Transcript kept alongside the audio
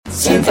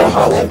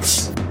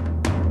Synthaholics.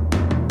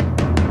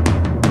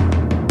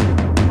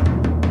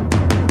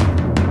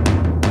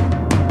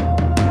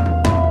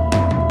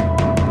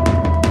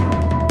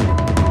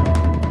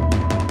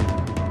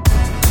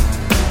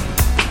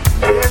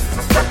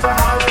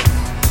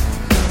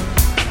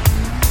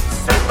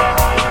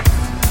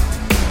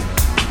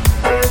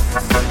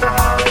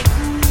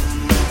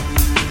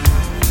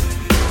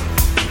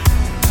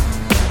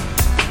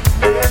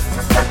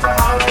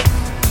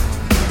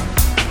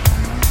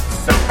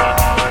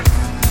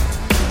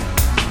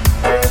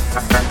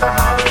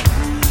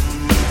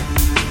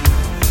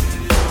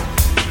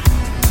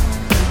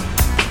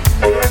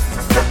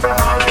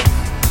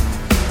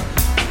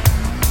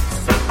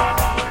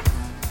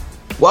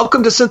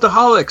 Welcome to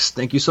Synthaholics.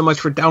 Thank you so much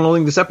for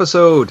downloading this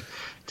episode.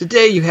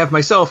 Today you have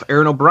myself,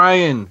 Aaron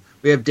O'Brien.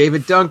 We have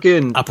David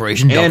Duncan.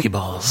 Operation Donkey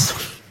Balls.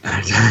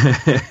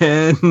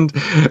 And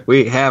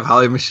we have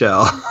Holly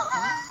Michelle.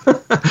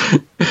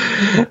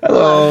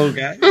 Hello,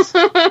 guys.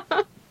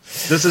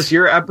 This is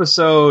your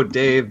episode,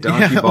 Dave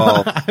Donkey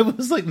Ball. I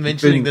was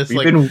mentioning this.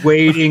 We've been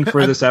waiting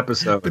for this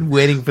episode. I've been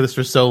waiting for this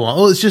for so long.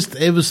 Well,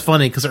 it was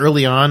funny because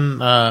early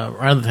on,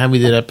 around the time we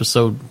did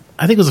episode,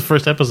 I think it was the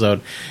first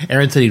episode,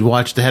 Aaron said he'd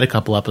watched ahead a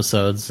couple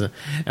episodes. And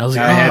I was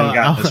like,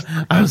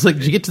 I was like,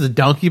 did you get to the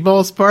Donkey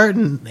Balls part?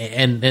 And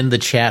in the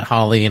chat,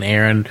 Holly and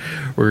Aaron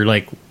were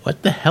like,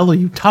 what the hell are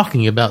you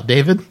talking about,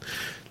 David?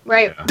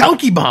 Right.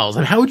 Donkey Balls.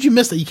 And how would you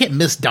miss that? You can't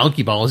miss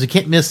Donkey Balls. You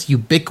can't miss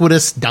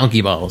ubiquitous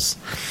Donkey Balls.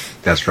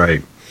 That's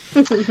right.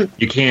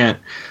 You can't.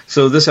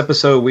 So this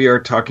episode, we are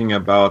talking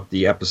about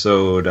the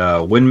episode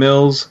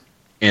Windmills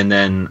and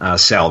then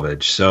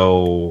Salvage.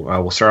 So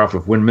we'll start off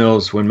with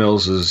Windmills.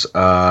 Windmills is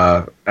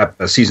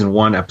Season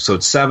 1,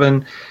 Episode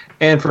 7,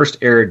 and first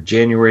aired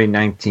January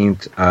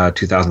 19th,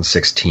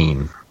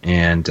 2016.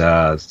 And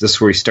this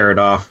is where we started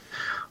off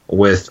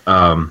with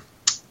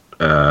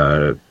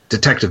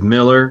Detective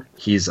Miller.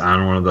 He's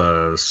on one of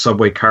the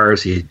subway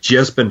cars. He had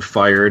just been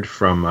fired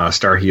from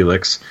Star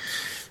Helix.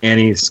 And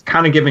he's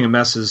kind of giving a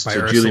message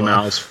to Julie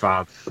Miles'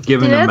 father.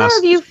 Did either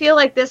of you feel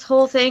like this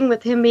whole thing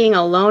with him being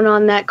alone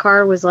on that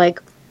car was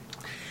like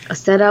a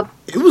setup?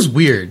 It was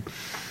weird.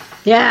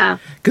 Yeah.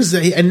 Because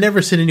I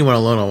never seen anyone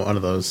alone on one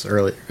of those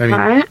earlier. I mean,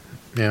 right?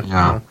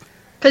 Yeah.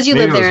 Because you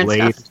live there and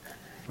late. stuff.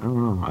 I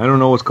don't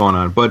know what's going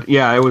on. But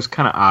yeah, it was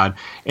kind of odd.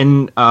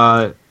 And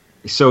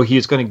so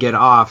he's going to get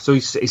off. So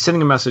he's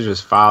sending a message to his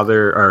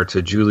father, or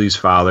to Julie's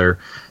father,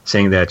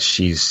 saying that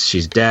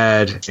she's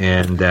dead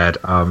and that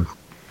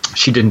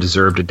she didn't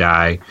deserve to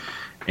die.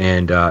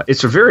 And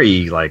it's a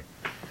very,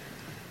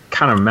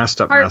 kind of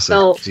messed up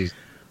message.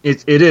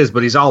 It is,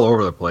 but he's all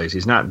over the place.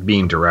 He's not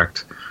being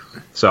direct.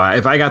 So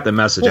if I got the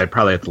message, I'd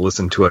probably have to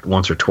listen to it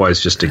once or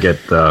twice just to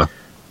get the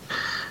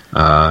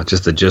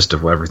gist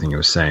of everything he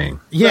was saying.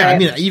 Yeah, right. I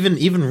mean,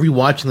 even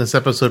rewatching this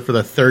episode for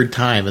the third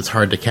time, it's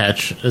hard to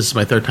catch. This is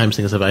my third time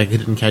seeing this. I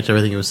didn't catch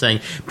everything he was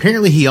saying.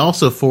 Apparently, he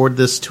also forwarded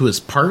this to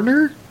his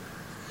partner.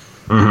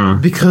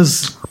 Mm-hmm.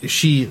 Because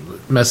she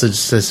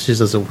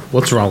says,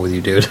 "What's wrong with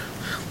you, dude?"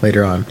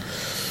 Later on,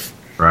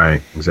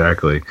 right?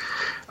 Exactly.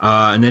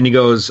 And then he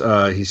goes.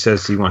 He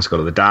says he wants to go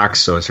to the docks,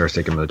 so I starts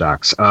taking him to the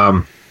docks.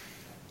 And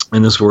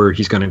this is where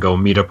he's going to go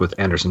meet up with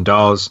Anderson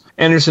Dawes.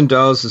 Anderson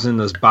Dawes is in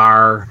this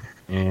bar,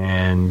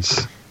 and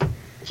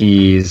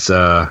he's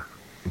going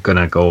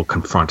to go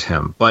confront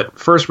him. But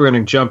first, we're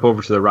going to jump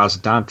over to the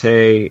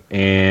Rosadante,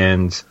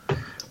 and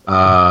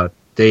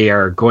they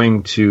are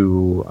going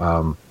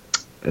to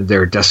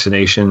their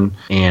destination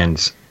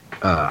and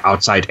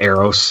outside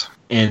Eros,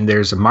 and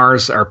there's a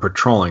Mars are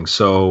patrolling.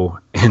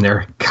 And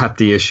they're got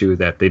the issue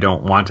that they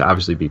don't want to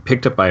obviously be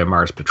picked up by a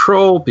Mars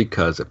patrol,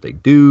 because if they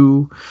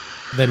do,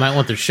 they might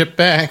want their ship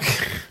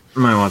back.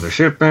 I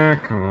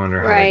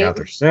wonder how they got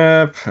their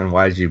ship, and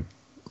why did you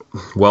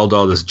weld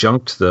all this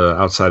junk to the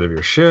outside of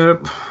your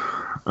ship?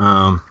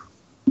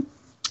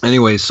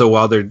 Anyway, so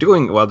while they're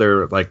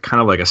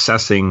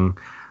assessing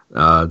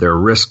their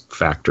risk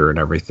factor and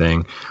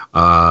everything,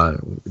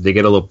 they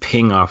get a little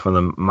ping off on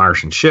the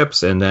Martian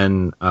ships, and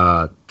then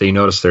they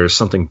notice there's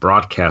something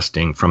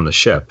broadcasting from the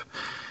ship,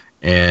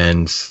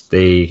 and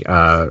they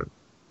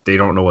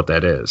don't know what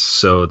that is.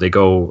 So they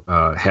go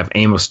have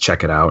Amos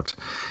check it out,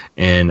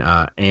 and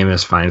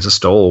Amos finds a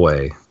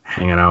stowaway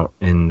hanging out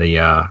in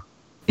the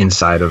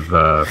inside of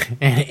the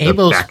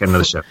back end of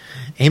the ship.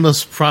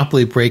 Amos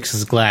promptly breaks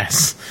his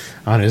glass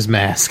on his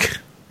mask.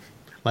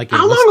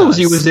 How long was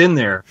he in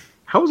there?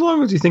 How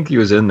long do you think he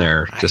was in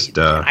there?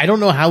 I don't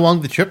know how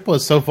long the trip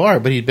was so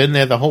far, but he'd been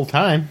there the whole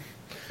time.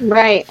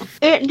 Right.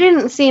 It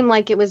didn't seem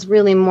like it was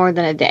really more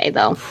than a day,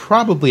 though.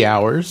 Probably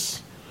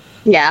hours.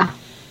 Yeah.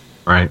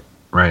 Right.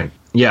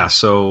 Yeah.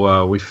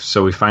 So we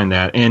find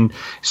that, and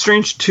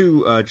strange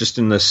too. Just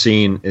in this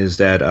scene is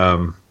that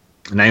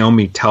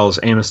Naomi tells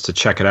Amos to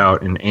check it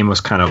out, and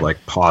Amos kind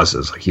of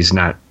pauses,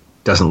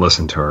 doesn't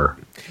listen to her.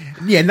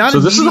 Yeah. Not. So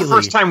this is the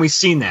first time we've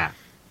seen that.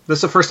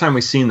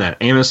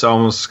 Amos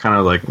almost kind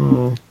of I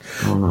don't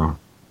know.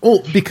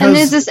 Well, because... And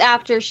is this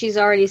after she's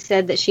already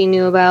said that she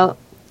knew about?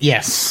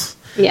 Yes.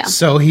 Yeah.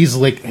 So he's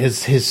like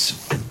his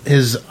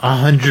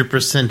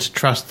 100%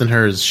 trust in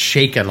her is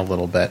shaken a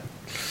little bit.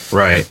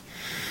 Right.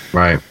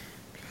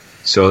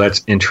 So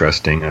that's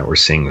interesting that we're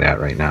seeing that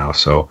right now.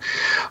 So,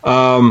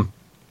 and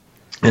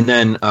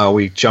then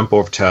we jump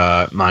over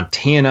to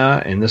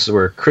Montana, and this is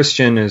where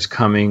Christian is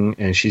coming,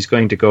 and she's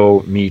going to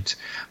go meet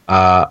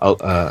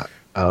Elisa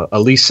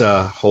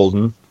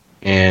Holden,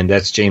 and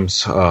that's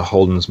James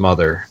Holden's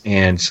mother,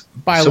 and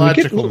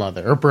biological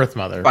mother or birth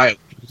mother.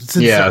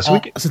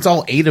 Since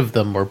all 8 of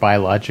them were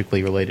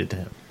biologically related to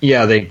him.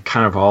 Yeah, they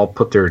kind of all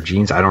put their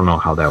genes. I don't know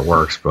how that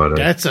works, but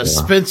that's a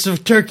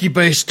expensive turkey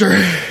baster.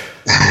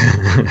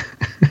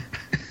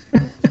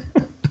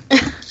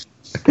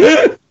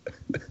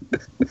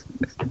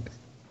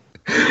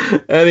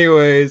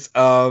 Anyways,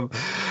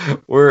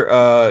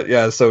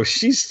 we're so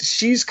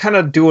she's kind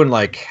of doing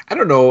like, I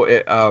don't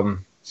know,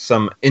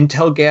 some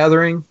intel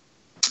gathering,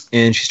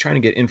 and she's trying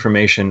to get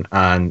information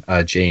on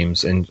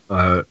James, and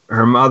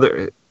her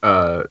mother,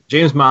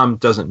 James' mom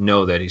doesn't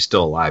know that he's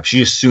still alive.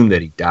 She assumed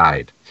that he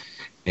died,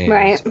 and,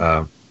 right.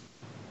 And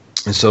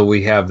so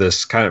we have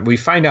this we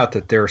find out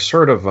that they're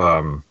sort of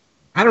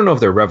I don't know if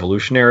they're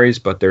revolutionaries,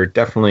 but they're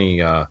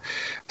definitely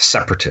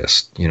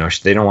separatists.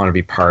 They don't want to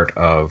be part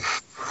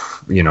of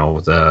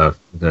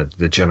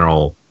the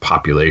general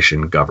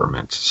population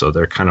government. So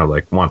they're kind of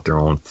like want their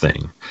own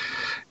thing.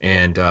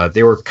 And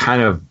they were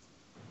kind of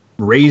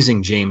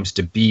raising James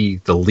to be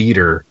the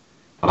leader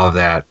of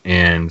that.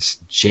 And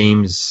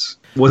James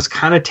was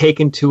kind of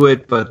taken to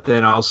it, but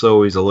then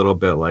also he's a little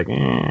bit like,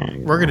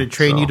 we're going to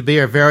train you to be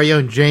our very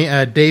own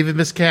David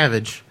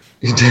Miscavige.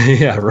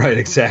 Yeah, right,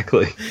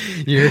 exactly.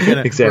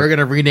 We're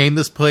gonna rename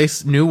this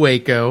place New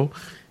Waco,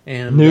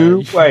 and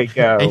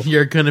Waco, and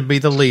you're gonna be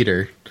the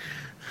leader.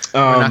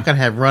 We're not gonna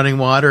have running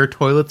water, or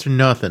toilets, or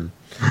nothing.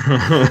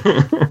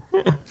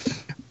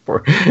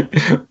 What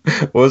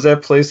was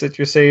that place that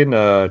you're saying?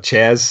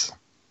 Chad,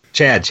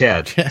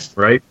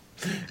 right?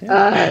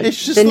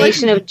 It's just the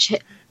nation of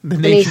Chaz. The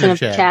nation of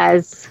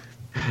Chaz.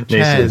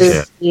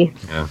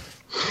 Yeah.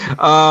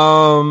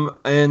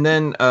 And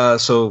then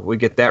so we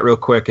get that real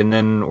quick, and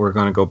then we're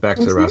going to go back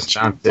to the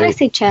restaurant. Did I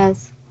say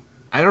Chaz?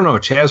 I don't know,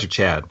 Chaz or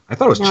Chad. I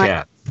thought it was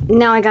Chad.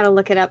 Now I got to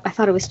look it up. I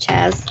thought it was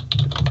Chaz.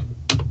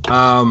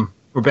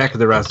 We're back at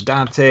the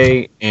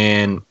Restaurante,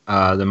 and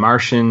the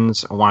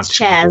Martians want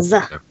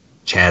Chaz.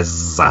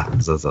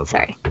 Chaz.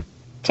 Sorry.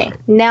 Okay,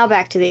 now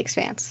back to the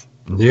Expanse.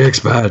 The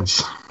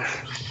Expanse.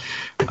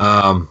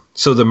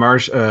 So the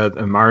Mars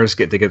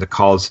get the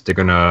calls. They're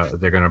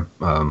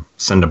gonna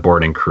send a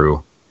boarding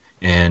crew,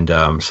 and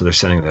so they're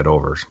sending that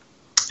over,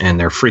 and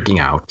they're freaking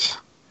out.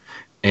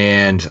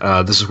 And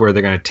this is where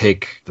they're gonna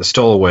take the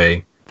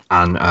stowaway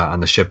on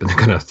the ship, and they're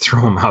gonna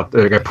throw him out.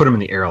 They're gonna put him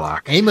in the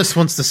airlock. Amos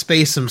wants to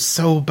space him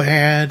so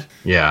bad.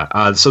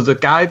 Yeah. So the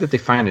guy that they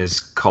find is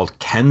called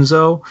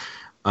Kenzo.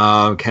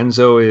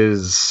 Kenzo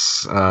is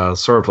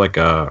sort of like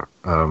a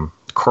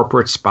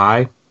corporate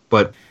spy,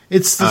 but.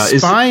 It's the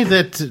spy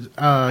that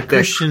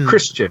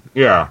Christian,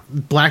 yeah,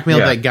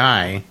 blackmailed that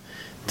guy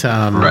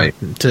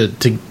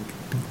to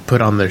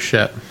put on their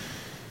ship.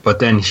 But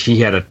then he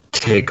had to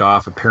take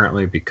off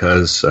apparently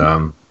because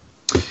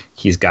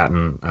he's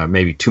gotten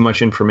maybe too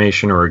much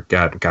information or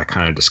got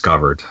kind of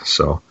discovered.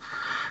 So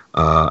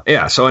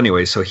So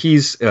anyway, so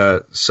he's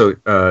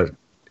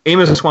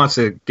Amos wants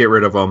to get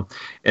rid of him,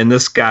 and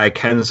this guy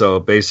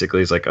Kenzo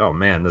basically is like, oh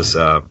man, this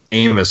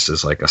Amos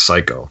is like a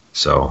psycho.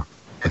 So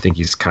I think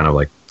he's kind of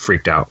like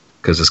freaked out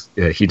because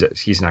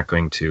he's not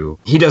going to.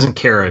 He doesn't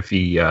care if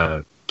he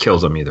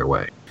kills him either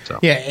way. So.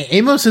 Yeah,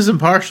 Amos is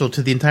impartial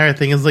to the entire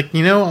thing. It's like,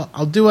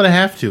 I'll do what I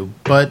have to,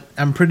 but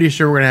I'm pretty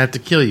sure we're gonna have to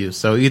kill you.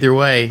 So either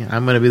way,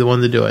 I'm gonna be the one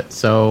to do it.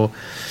 So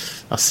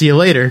I'll see you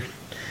later.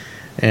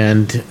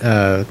 And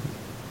the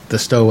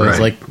stowaway's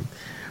like,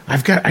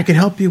 I can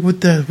help you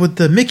with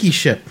the Mickey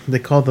ship. They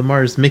call the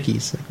Mars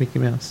Mickeys, like Mickey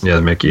Mouse. Yeah,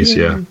 the Mickeys.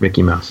 Yeah,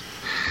 Mickey Mouse.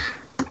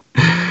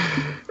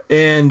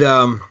 And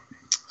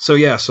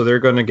so they're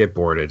going to get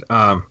boarded.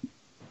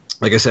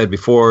 Like I said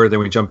before, then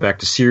we jump back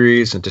to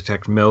Ceres, and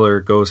Detective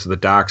Miller goes to the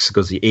docks,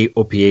 goes to the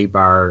OPA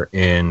bar,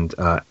 and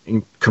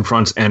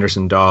confronts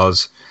Anderson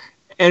Dawes.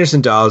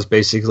 Anderson Dawes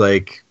basically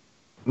like,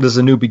 there's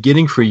a new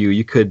beginning for you.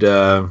 You could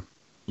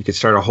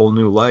start a whole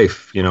new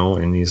life,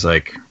 And he's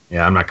like,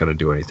 yeah, I'm not going to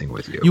do anything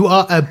with you. You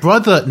are a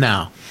brother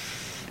now.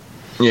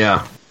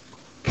 Yeah.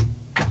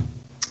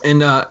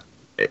 And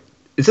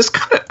is this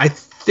kind of? I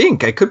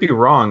think I could be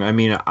wrong. I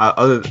mean,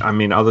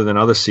 other than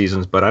other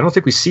seasons, but I don't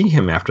think we see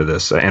him after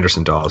this.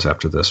 Anderson Dawes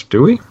after this,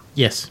 do we?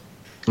 Yes,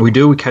 we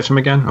do. We catch him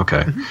again.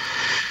 Okay,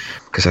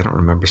 because I don't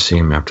remember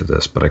seeing him after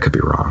this, but I could be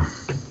wrong.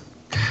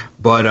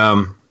 But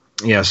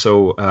yeah.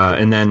 So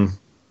and then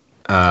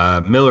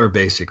Miller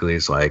basically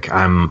is like,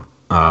 I'm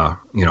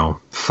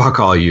fuck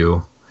all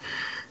you,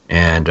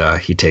 and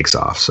he takes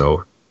off.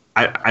 So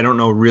I don't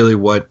know really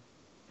what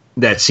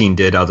that scene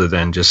did other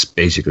than just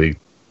basically.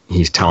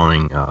 He's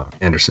telling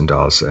Anderson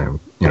Dawes,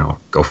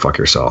 go fuck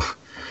yourself.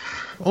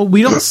 Well,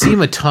 we don't see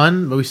him a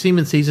ton, but we see him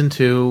in season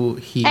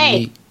 2.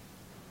 Hey,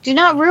 Do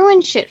not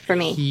ruin shit for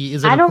me. He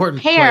is an I don't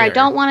important care. player. I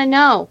don't want to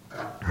know.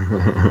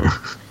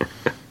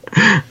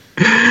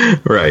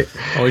 Right.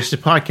 Oh, it's a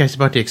podcast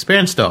about the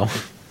Expanse, though.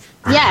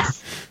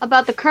 Yes,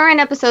 about the current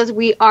episodes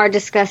we are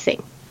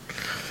discussing.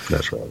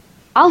 That's right.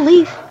 I'll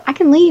leave. I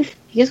can leave.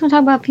 If you guys want to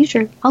talk about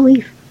future, I'll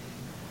leave.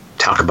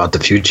 Talk about the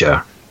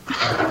future.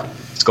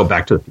 Let's go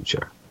back to the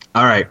future.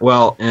 All right.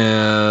 Well,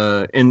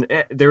 and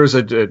there was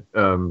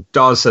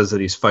Dawes says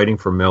that he's fighting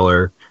for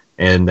Miller,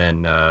 and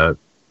then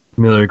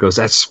Miller goes,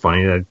 "That's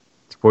funny. That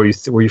were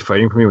you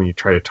fighting for me when you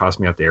tried to toss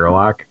me out the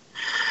airlock?"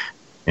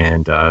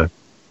 And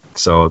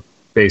so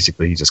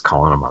basically, he's just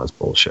calling him on his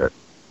bullshit.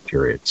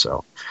 Period.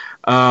 So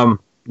then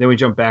we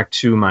jump back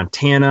to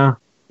Montana,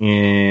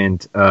 and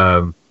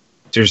they're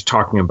just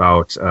talking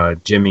about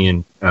Jimmy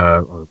and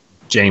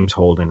James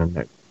Holden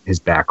and his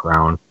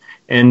background,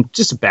 and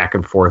just a back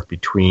and forth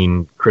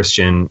between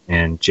Christian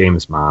and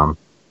James' mom,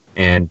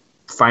 and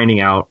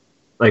finding out,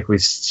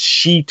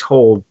 she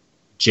told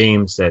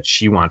James that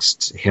she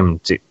wanted him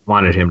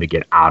to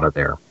get out of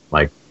there,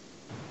 like,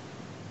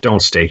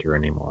 don't stay here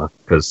anymore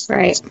because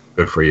it's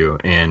good for you,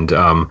 and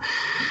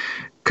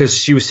because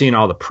she was seeing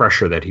all the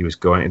pressure that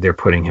they're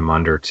putting him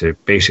under to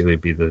basically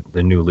be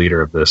the new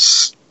leader of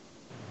this,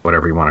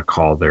 whatever you want to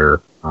call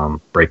their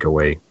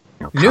breakaway,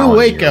 New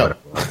Waco.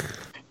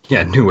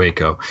 Yeah, New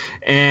Waco.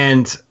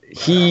 And so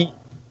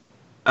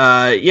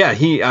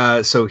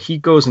he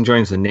goes and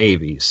joins the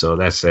Navy. So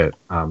that's it.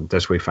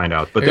 That's where we find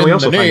out. But then we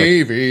also find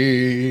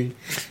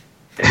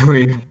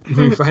we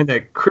find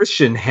that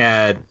Christian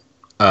had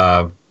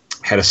a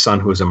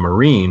son who was a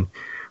Marine,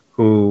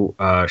 who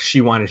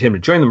she wanted him to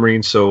join the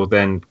Marines. So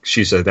then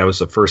she said that was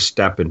the first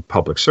step in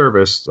public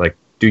service, like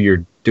do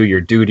your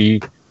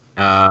duty,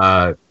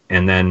 and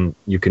then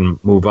you can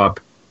move up,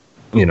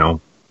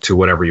 to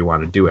whatever you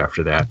want to do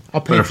after that. I'll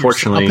pay for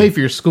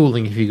your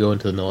schooling if you go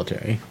into the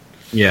military.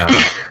 Yeah,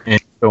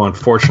 and so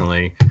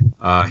unfortunately,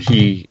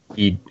 he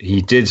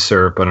did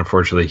serve, but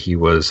unfortunately he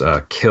was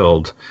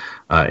killed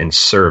in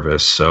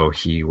service. So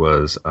he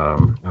was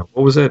what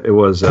was it? It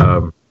was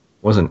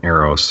wasn't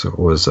Eros. It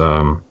was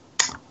I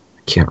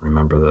can't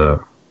remember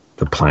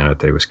the planet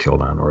that he was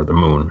killed on, or the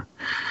moon.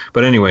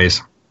 But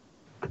anyways,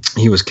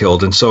 he was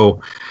killed, and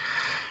so.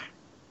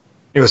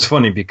 It was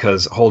funny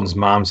because Holden's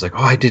mom's like,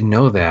 "Oh, I didn't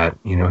know that."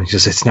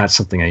 It's not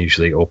something I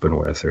usually open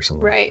with or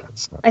something. Right. Like that,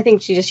 so. I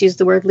think she just used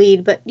the word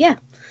lead, but yeah.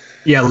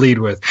 Yeah, lead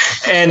with.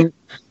 And,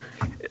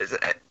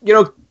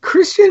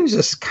 Christian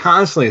just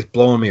constantly is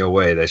blowing me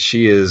away that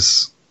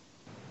she's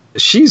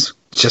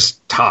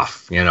just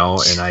tough,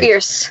 and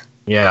fierce.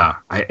 Yeah,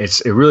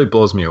 it really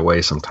blows me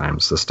away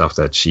sometimes, the stuff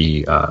that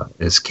she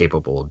is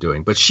capable of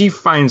doing. But she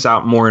finds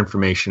out more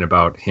information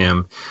about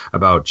him,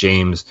 about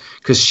James,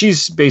 because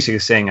she's basically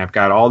saying, I've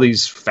got all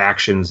these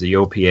factions, the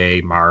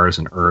OPA, Mars,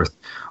 and Earth,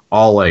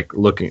 all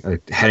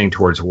heading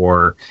towards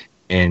war,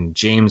 and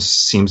James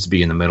seems to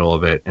be in the middle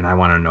of it, and I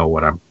want to know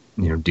what I'm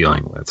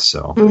dealing with.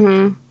 So,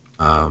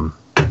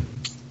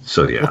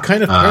 so yeah. What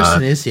kind of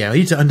person is he? I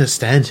need to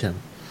understand him.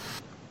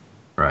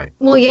 Right.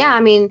 Well, yeah, I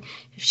mean,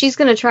 if she's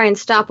going to try and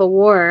stop a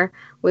war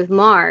with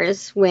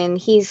Mars when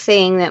he's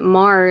saying that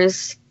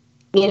Mars,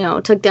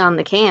 took down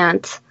the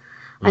Cant,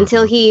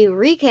 until he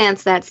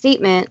recants that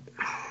statement,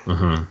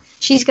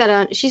 she's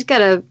got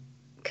to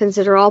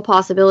consider all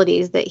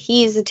possibilities that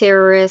he's a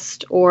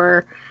terrorist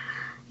or,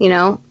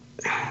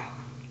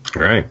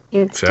 Right.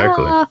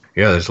 Exactly.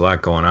 Yeah, there's a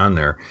lot going on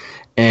there.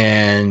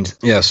 And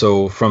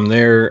so from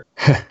there,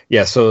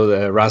 so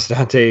the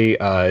Rocinante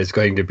is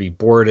going to be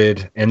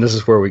boarded, and this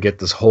is where we get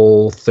this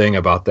whole thing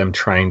about them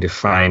trying to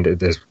find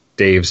this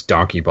Dave's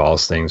donkey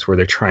balls things, where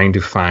they're trying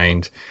to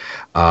find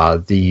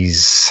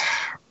these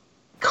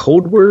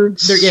code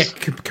words.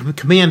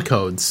 Command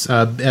codes.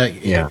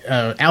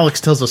 Alex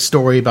tells a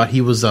story about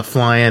he was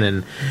flying,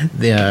 and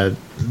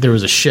there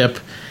was a ship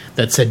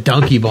that said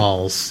donkey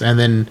balls, and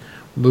then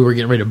we were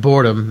getting ready to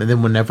board them, and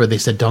then whenever they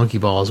said donkey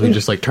balls, we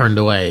just turned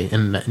away,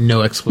 and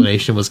no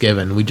explanation was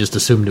given. We just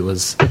assumed it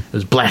was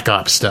Black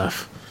Ops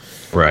stuff.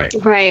 Right.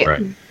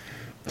 And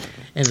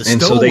the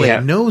stowaway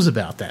knows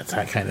about that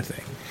kind of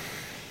thing.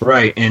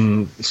 Right,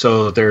 and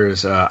so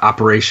there's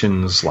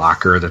operations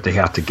locker that they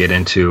have to get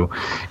into,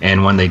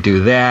 and when they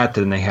do that,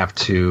 then they have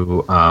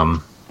to,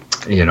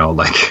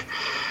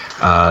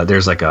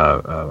 there's like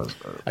a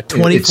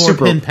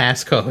 24-pin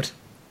passcode.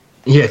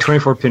 Yeah,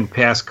 24-pin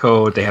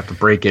passcode. They have to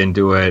break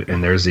into it,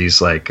 and there's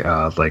these like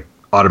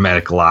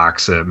automatic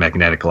locks,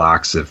 magnetic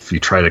locks, if you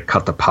try to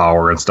cut the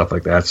power and stuff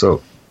like that.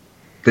 So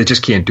they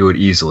just can't do it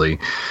easily.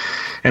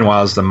 And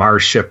while as the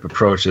Mars ship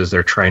approaches,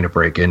 they're trying to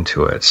break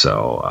into it.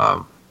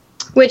 So,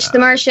 which the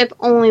Mars ship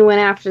only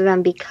went after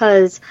them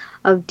because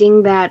of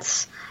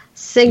Dingbat's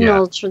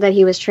signals that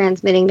he was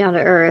transmitting down to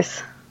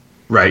Earth.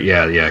 Right.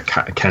 Yeah.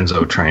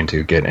 Kenzo trying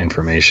to get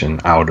information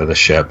out of the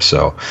ship.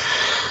 So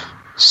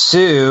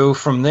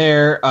from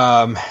there,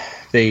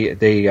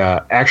 they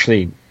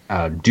actually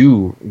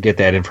do get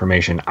that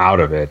information out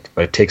of it,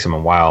 but it takes them a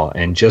while.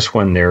 And just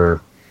when their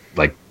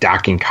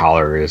docking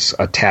collar is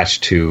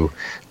attached to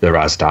the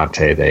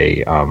Rocinante,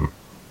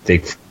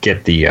 they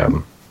get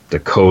the the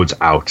codes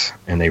out,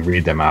 and they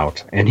read them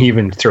out, and he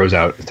even throws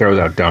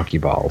out donkey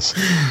balls.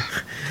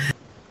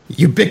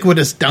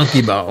 Ubiquitous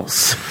donkey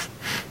balls.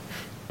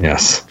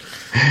 Yes.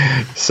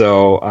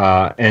 So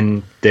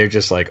and they're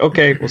just like,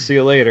 okay, we'll see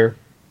you later.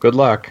 Good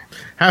luck.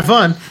 Have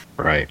fun.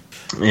 Right.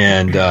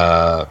 And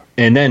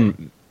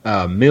then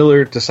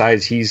Miller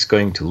decides he's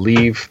going to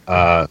leave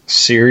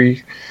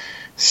Siri.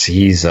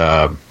 He's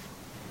going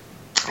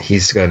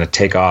to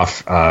take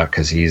off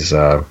because he's he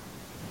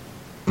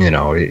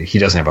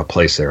doesn't have a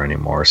place there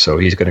anymore. So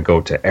he's going to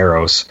go to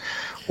Eros,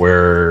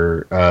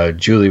 where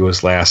Julie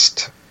was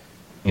last,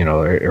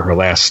 her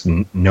last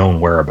known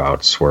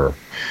whereabouts were.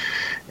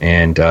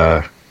 And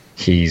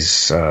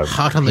he's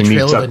hot on the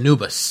trail of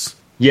Anubis.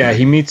 Yeah,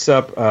 he meets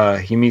up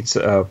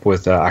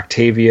with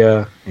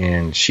Octavia,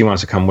 and she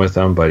wants to come with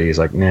him, but he's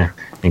like, nah,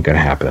 ain't gonna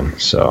happen.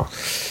 So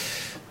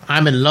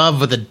I'm in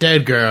love with a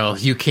dead girl.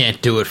 You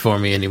can't do it for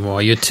me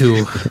anymore. You're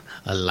too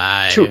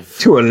alive.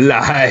 Too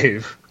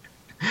alive.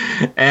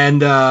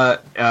 And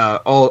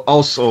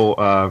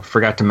also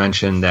forgot to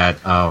mention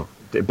that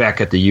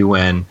back at the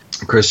UN,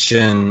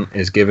 Christian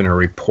is given a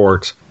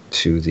report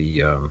to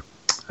the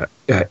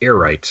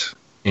Airite,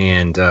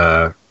 and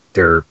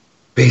they're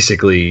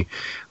basically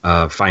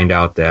find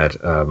out that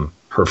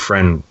her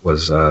friend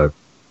was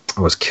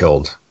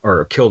killed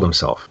or killed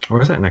himself. Or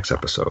was that next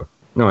episode?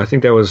 No, I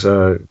think that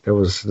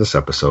was this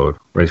episode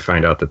where they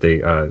find out that they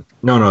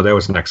no, that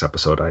was the next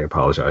episode. I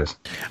apologize.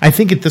 I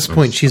think at this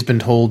point she's been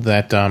told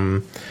that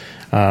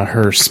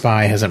her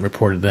spy hasn't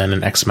reported in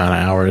an X amount of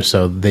hours,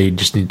 so they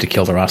just need to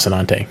kill the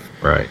Rocinante.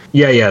 Right.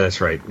 Yeah,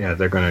 that's right. Yeah,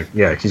 they're gonna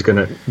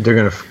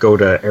go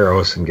to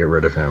Eros and get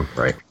rid of him.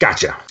 Right.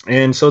 Gotcha.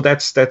 And so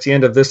that's the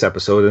end of this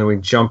episode, and then we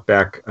jump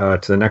back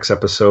to the next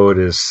episode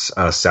is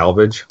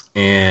Salvage,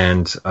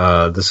 and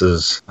this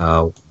is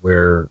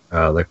where,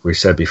 like we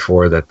said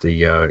before, that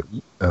the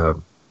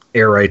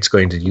Airite's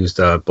going to use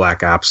the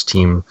Black Ops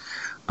team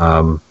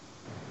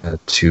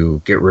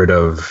to get rid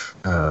of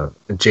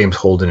James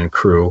Holden and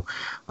crew,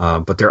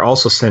 but they're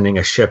also sending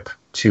a ship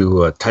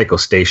to Tycho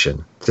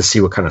Station to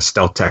see what kind of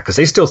stealth tech, because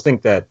they still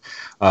think that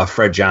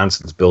Fred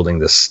Johnson's building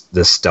this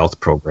stealth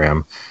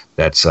program.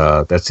 That's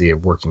the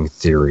working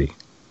theory.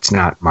 It's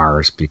not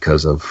Mars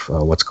because of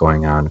what's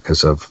going on,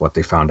 because of what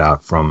they found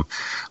out from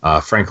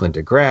Franklin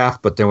DeGraff.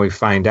 But then we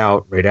find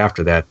out right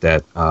after that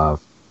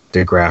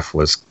DeGraff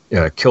was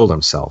killed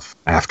himself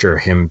after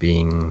him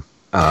being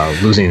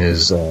losing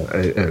his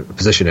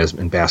position as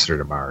ambassador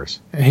to Mars.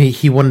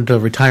 He wanted to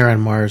retire on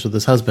Mars with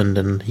his husband,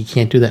 and he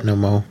can't do that no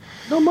more.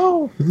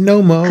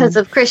 No more. Because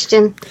of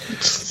Christian.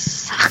 It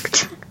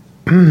sucked.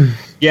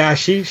 Yeah,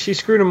 she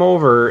screwed him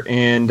over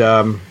and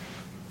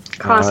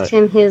cost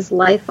him his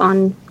life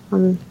on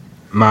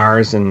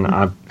Mars, and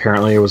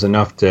apparently it was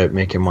enough to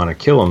make him want to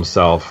kill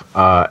himself.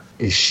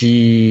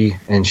 She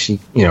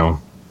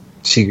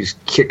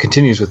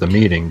continues with the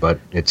meeting, but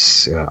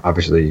it's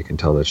obviously you can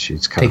tell that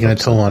she's kind taking of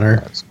a toll on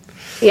her.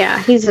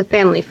 Yeah, he's a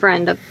family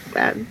friend of,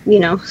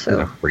 so.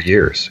 Yeah, for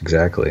years,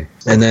 exactly.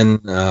 And then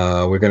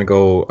we're going to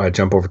go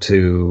jump over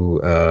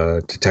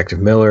to Detective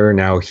Miller.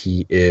 Now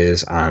he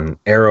is on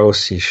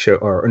Eros. He's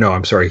not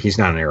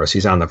on Eros.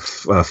 He's on the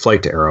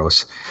flight to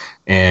Eros,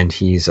 and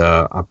he's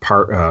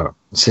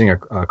sitting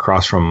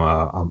across from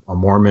a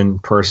Mormon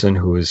person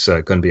who is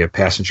going to be a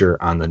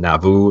passenger on the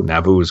Nauvoo.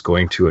 Nauvoo is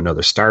going to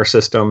another star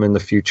system in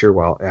the future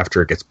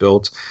after it gets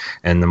built,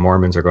 and the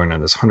Mormons are going on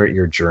this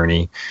 100-year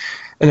journey.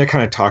 And they're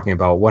kind of talking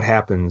about what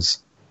happens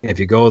if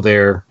you go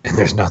there and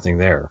there's nothing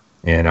there,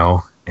 and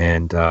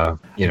I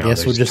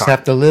guess we'll just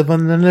have to live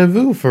on the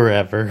Nauvoo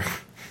forever.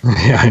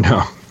 Yeah, I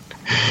know.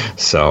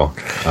 So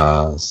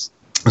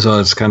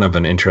it's kind of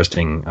an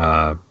interesting,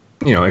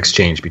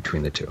 exchange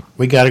between the two.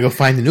 We got to go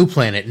find the new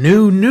planet,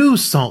 new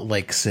Salt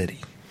Lake City.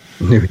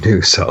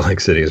 New Salt Lake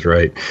City is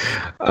right.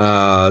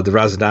 The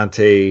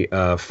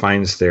Rocinante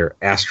finds their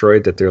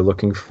asteroid that they're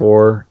looking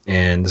for,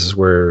 and this is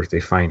where they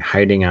find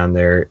hiding on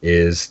there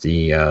is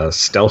the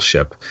stealth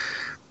ship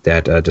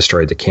that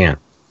destroyed the Cant.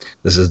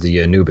 This is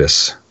the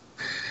Anubis,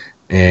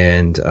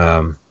 and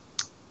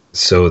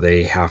so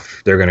they're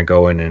going to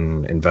go in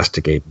and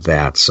investigate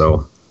that.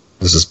 So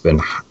this has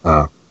been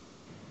a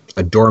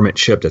dormant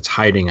ship that's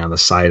hiding on the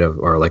side of,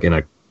 or like in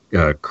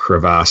a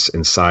crevasse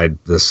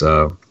inside this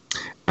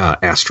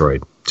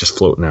asteroid, just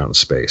floating out in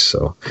space.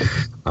 So,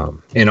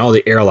 and all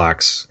the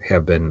airlocks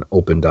have been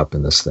opened up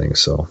in this thing.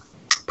 So,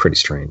 pretty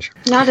strange.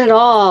 Not at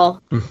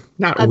all.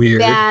 Not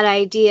weird. A bad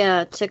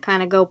idea to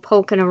kind of go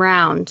poking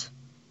around.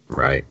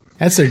 Right.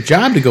 That's their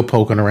job to go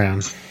poking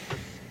around.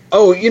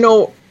 Oh,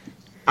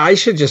 I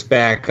should just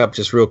back up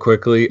just real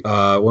quickly.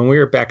 When we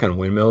were back on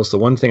Windmills, the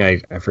one thing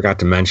I forgot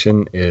to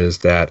mention is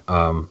that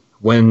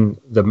when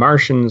the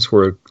Martians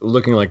were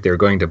looking like they were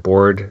going to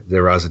board the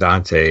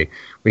Rocinante,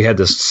 we had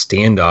this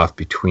standoff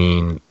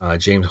between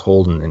James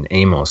Holden and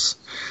Amos.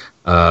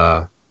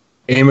 Amos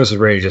was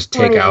ready to just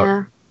take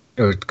out.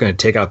 It was going to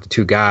take out the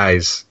two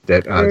guys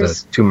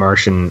the two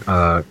Martian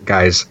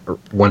guys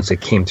once they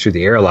came through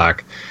the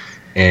airlock,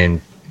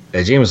 and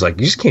James was like,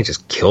 "You just can't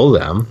just kill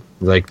them.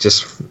 Like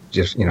just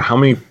how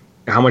many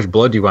how much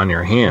blood do you want on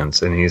your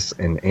hands?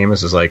 And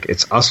Amos is like,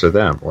 it's us or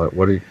them.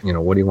 What do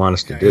you want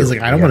us to do? He's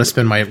like, I don't want to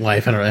spend my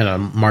life in a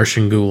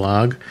Martian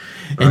gulag.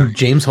 And right.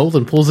 James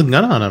Holden pulls a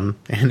gun on him,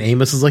 and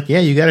Amos is like, yeah,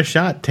 you got a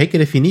shot. Take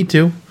it if you need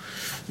to.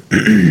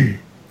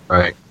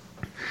 Right.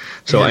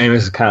 So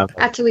Amos is kind of...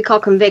 That's what we call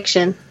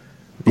conviction.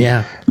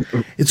 Yeah.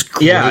 It's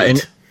great. Yeah,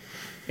 and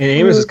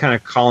Amos is kind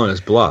of calling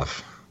his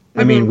bluff.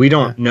 I mean, we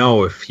don't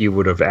know if he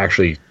would have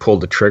actually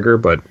pulled the trigger,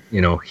 but,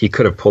 he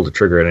could have pulled the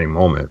trigger at any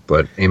moment,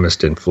 but Amos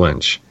didn't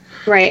flinch.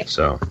 Right.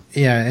 So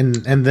yeah, and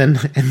then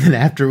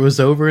after it was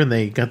over and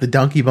they got the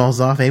donkey balls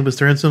off, Amos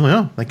turns to him like,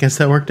 oh, I guess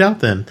that worked out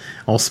then.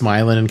 All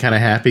smiling and kind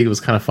of happy. It was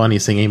kind of funny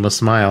seeing Amos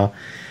smile.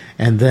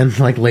 And then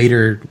like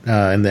later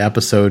in the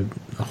episode,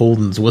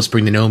 Holden's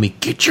whispering to Naomi,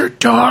 "Get your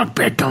dog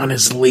back on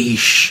his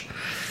leash.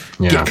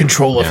 Get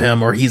control of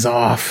him, or he's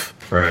off."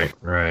 Right.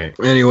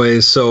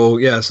 Anyways, so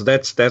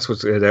that's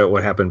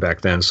what happened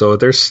back then. So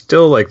there's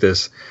still like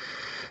this.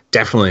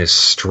 Definitely a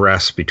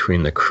stress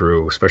between the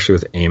crew, especially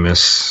with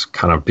Amos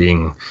kind of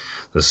being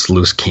this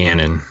loose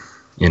cannon,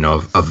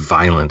 of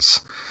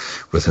violence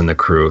within the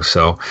crew.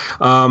 So,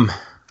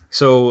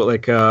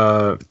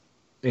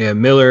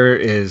 Miller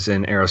is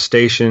in Arrow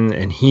Station,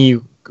 and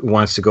he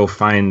wants to go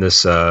find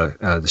this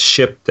the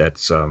ship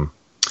that's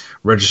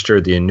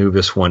registered the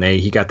Anubis 1A.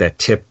 He got that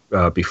tip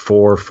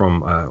before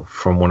from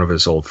one of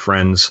his old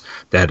friends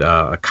that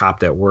a cop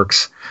that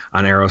works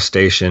on Arrow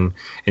Station,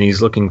 and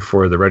he's looking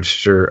for the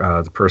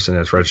person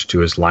that's registered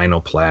to is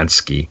Lionel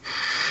Plansky,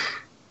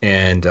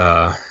 and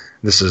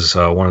this is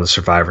one of the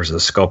survivors of the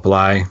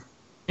Scopuli,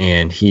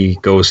 and he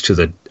goes to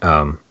the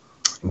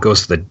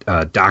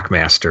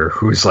Dockmaster,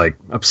 who's like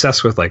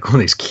obsessed with like one of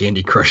these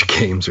Candy Crush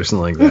games or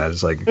something like that.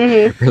 It's like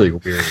really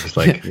weird. It's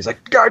like he's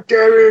like, God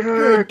damn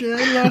it!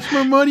 I lost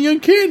my money on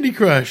Candy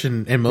Crush,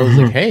 and Mo's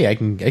like, hey, I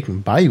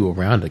can buy you a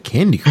round of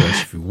Candy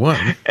Crush if you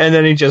want. And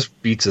then he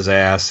just beats his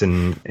ass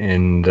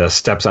and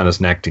steps on his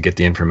neck to get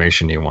the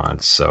information he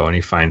wants. So and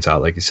he finds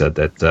out, like you said,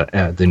 that the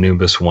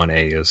Anubis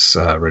 1A is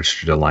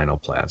registered to Lionel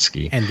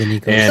Plansky, and then he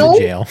goes to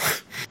jail.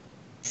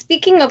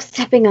 Speaking of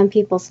stepping on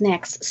people's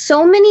necks,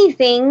 so many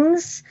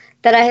things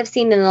that I have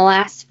seen in the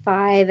last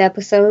 5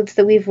 episodes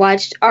that we've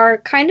watched are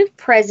kind of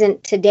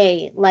present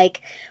today,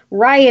 like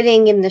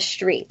rioting in the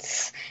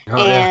streets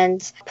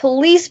and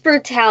police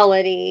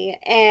brutality,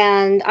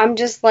 and I'm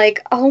just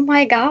like, oh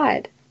my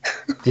God.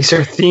 These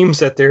are themes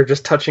that they're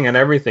just touching on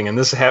everything, and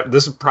this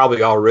is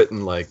probably all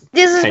written like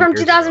this is from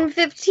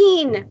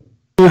 2015.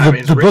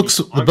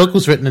 The book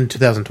was written in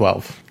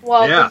 2012.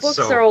 Well, the books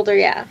are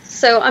older,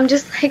 So I'm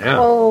just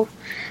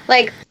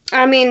like,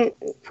 I mean,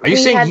 are you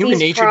saying human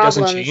nature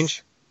doesn't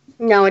change?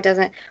 No, it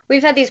doesn't.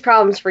 We've had these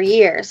problems for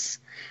years.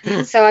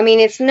 So, I mean,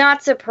 it's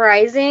not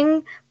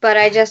surprising, but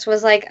I just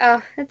was like,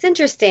 oh, it's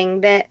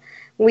interesting that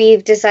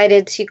we've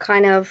decided to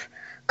kind of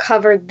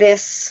cover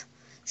this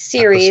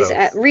series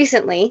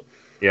recently.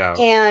 Yeah.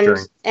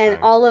 And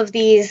all of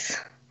these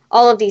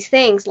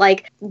things,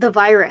 like the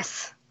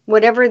virus,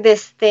 whatever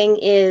this thing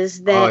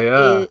is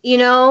that,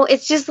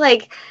 it's just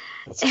like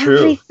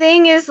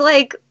everything is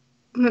like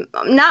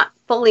not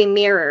fully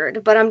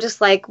mirrored, but I'm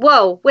just like,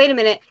 whoa, wait a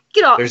minute,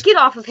 get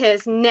off of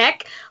his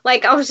neck.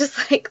 Like I was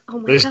just like, oh my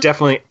God.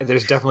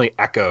 There's definitely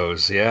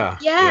echoes. Yeah.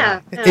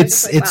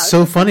 It's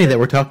so funny that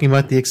we're talking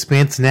about The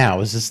Expanse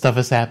now as this stuff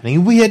is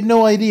happening. We had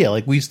no idea.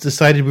 Like we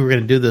decided we were going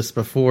to do this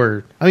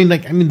before. I mean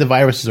the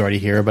virus is already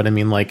here, but I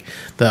mean like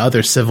the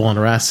other civil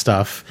unrest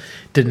stuff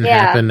didn't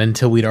happen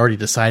until we'd already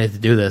decided to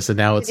do this, and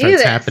now it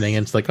starts happening,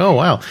 and it's like, oh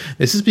wow,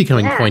 this is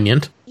becoming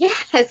poignant. Yeah,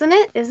 isn't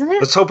it?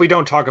 Let's hope we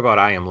don't talk about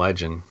I Am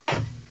Legend.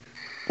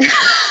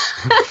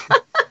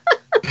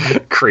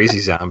 Crazy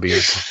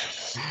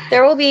zombies.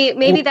 There will be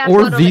that's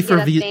what'll get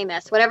us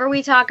famous. Whatever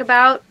we talk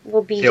about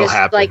will be just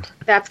happen. Like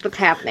that's what's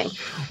happening.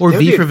 Or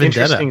V for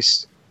Vendetta.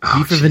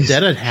 V for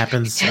Vendetta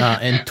happens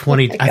in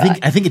 20.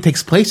 I think it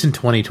takes place in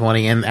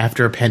 2020, and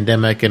after a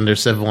pandemic and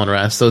there's civil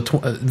unrest. So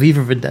V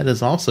for Vendetta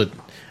is also.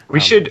 We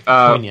should.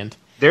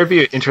 There'd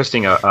be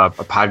interesting a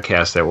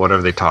podcast that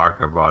whatever they talk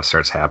about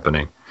starts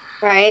happening.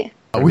 Right.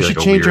 We should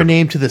change our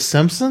name to The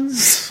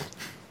Simpsons.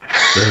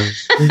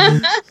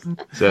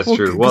 That's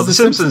true. Well, The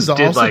Simpsons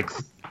did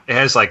it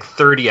has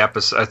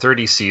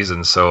 30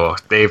 seasons, so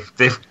they've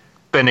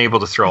been able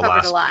to throw a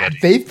lot of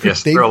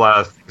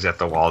things at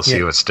the wall to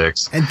see what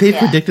sticks. And they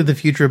predicted the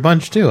future a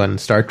bunch too,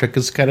 and Star Trek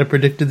has kind of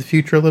predicted the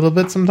future a little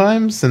bit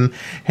sometimes. And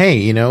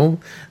hey,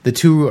 the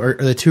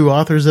two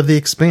authors of The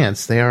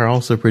Expanse, they are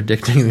also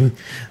predicting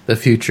the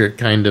future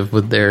kind of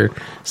with their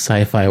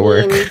sci-fi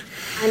work.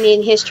 I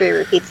mean, history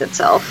repeats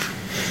itself.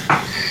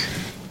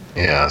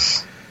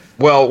 Yes.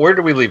 Well, where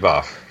do we leave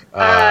off?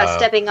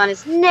 Stepping on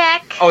his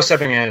neck. Oh,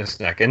 stepping on his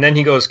neck. And then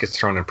he gets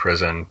thrown in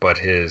prison, but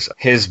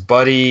his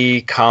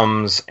buddy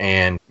comes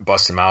and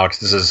busts him out.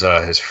 This is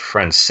his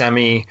friend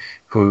Semi,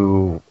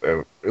 who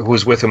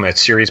was with him at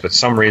Ceres, but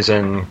some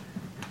reason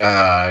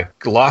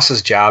lost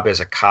his job as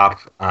a cop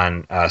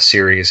on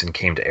Ceres and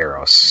came to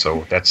Eros.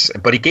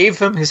 But he gave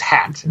him his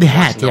hat. The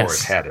hat, yes. Where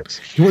his hat is.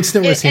 He wants to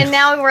know where his hat. And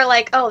now we're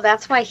like, oh,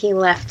 that's why he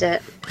left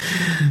it.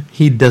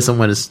 He doesn't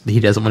want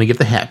to give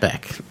the hat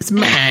back. It's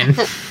mine.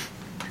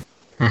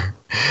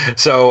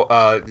 So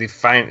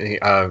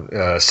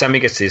Semi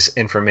gets this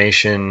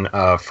information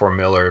for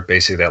Miller,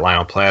 basically that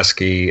Lionel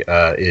Pulaski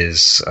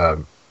is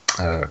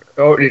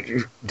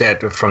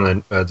that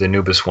from the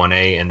Nubis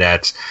 1A, and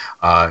that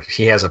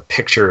he has a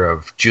picture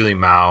of Julie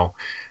Mao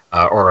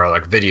or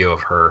like video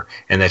of her,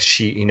 and that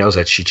he knows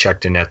that she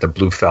checked in at the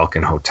Blue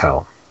Falcon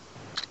Hotel,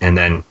 and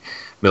then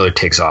Miller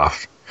takes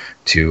off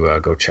to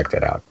go check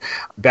that out.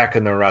 Back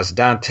in the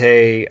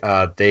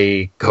Razadante,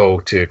 they go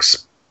to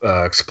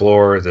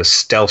explore the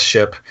stealth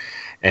ship,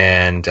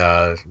 and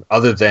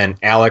other than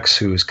Alex,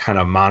 who's kind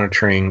of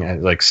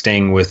monitoring, like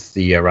staying with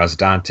the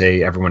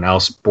Razadante, everyone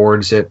else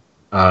boards it,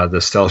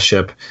 the stealth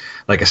ship.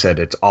 Like I said,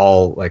 it's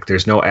all like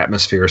there's no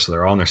atmosphere, so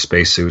they're all in their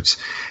spacesuits.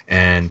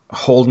 And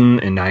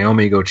Holden and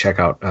Naomi go check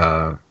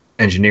out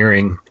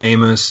engineering.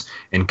 Amos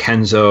and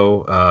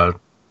Kenzo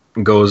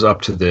goes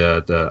up to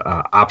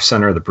the ops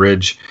center of the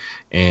bridge,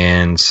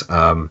 and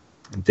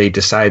they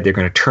decide they're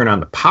going to turn on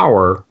the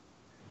power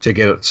to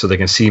get it so they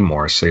can see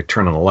more, so they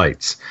turn on the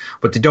lights.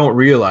 What they don't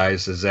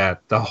realize is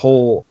that the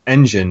whole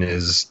engine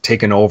is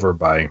taken over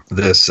by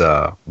this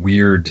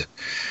weird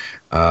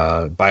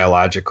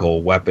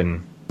biological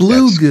weapon.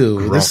 Blue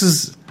goo. This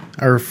is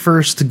our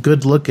first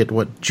good look at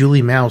what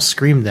Julie Mao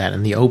screamed at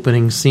in the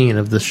opening scene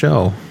of the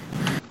show.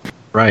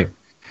 Right.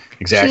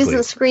 Exactly. She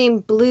doesn't scream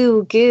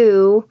blue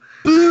goo.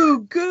 Blue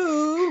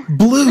goo.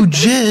 Blue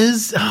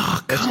jizz.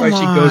 Oh, That's why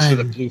she goes for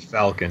the Blue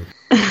Falcon.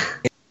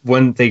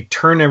 When they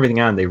turn everything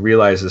on, they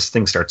realize this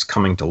thing starts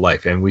coming to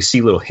life, and we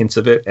see little hints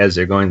of it as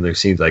they're going. They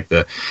see like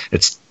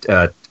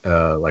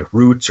like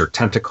roots or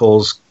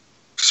tentacles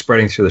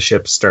spreading through the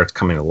ship, starts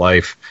coming to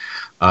life.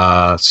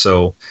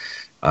 So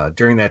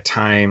during that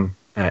time,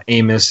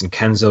 Amos and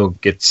Kenzo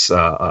gets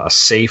a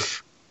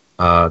safe.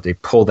 They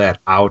pull that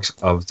out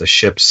of the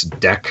ship's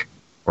deck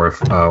or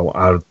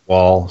out of the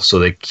wall, so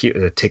they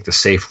take the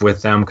safe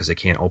with them because they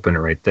can't open it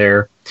right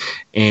there.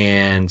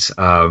 And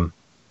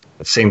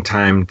at the same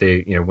time,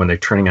 when they're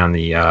turning on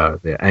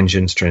the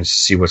engines, trying to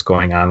see what's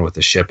going on with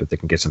the ship, if they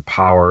can get some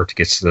power to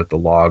get to the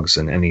logs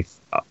and any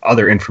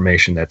other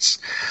information that's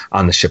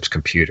on the ship's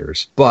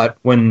computers. But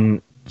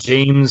when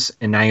James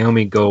and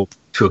Naomi go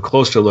to a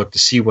closer look to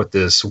see what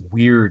this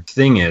weird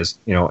thing is,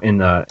 in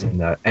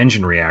the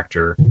engine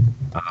reactor,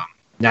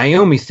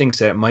 Naomi thinks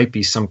that it might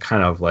be some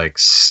kind of like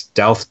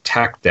stealth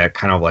tech that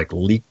kind of like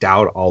leaked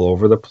out all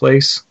over the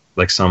place.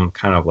 Like some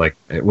kind of like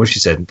what she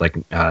said, like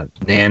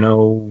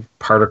nano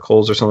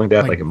particles or something like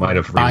that. Like it might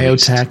have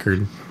biotech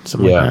or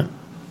something like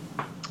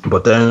that.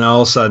 But then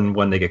all of a sudden,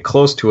 when they get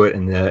close to it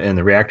and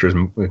the reactor is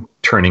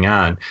turning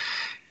on,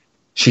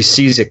 she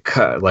sees it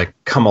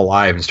come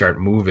alive and start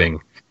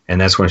moving, and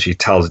that's when she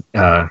tells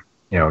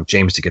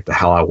James to get the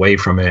hell away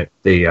from it.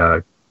 They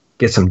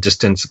get some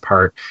distance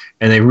apart,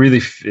 and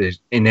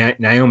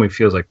Naomi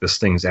feels like this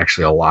thing's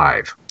actually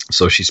alive.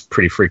 So she's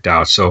pretty freaked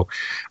out. So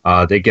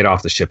they get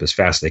off the ship as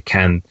fast as they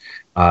can.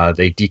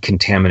 They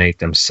decontaminate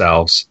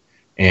themselves.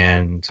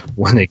 And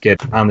when they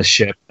get on the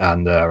ship,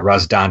 on the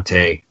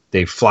Razadante,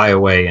 they fly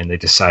away and they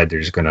decide they're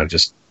just going to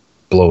just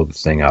blow the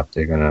thing up.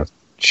 They're going to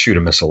shoot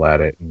a missile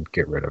at it and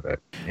get rid of it.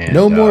 And,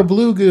 no more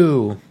blue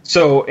goo.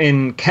 So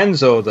in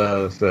Kenzo,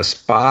 the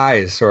spy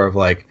is sort of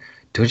like,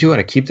 don't you want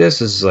to keep this?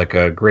 This is like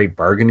a great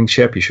bargaining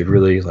chip. You should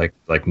really like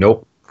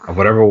nope.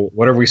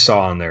 Whatever we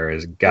saw on there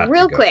is got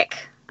real to go. Quick.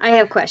 I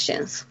have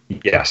questions.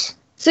 Yes.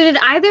 So did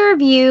either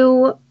of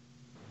you,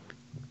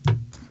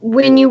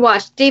 when you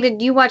watched,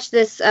 David, you watched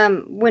this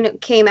when it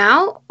came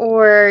out,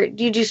 or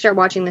did you start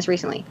watching this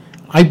recently?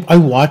 I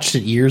watched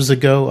it years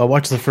ago. I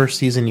watched the first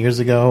season years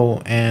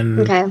ago,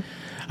 and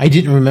I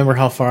didn't remember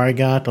how far I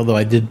got, although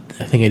I think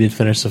I did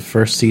finish the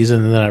first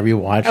season, and then I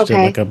rewatched it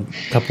like a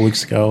couple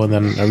weeks ago, and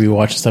then I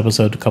rewatched this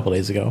episode a couple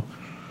days ago.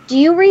 Do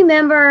you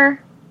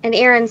remember, and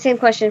Aaron, same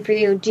question for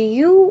you, do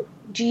you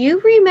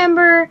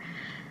remember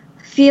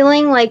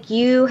feeling like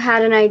you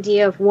had an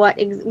idea of what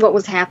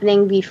was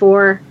happening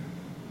before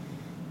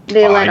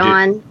they let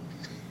on?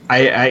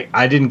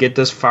 I didn't get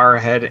this far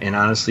ahead, and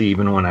honestly,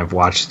 even when I've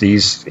watched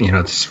these,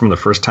 this from the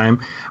first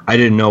time, I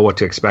didn't know what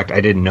to expect.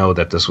 I didn't know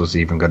that this was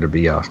even going to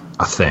be a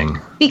thing.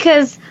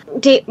 Because,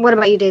 what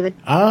about you, David?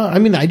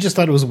 I just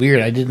thought it was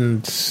weird. I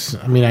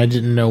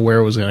didn't know where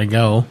it was going to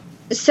go.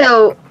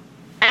 So,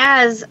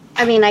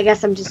 I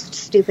guess I'm just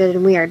stupid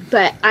and weird,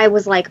 but I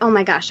was like, oh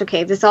my gosh,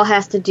 okay, this all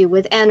has to do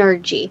with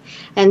energy.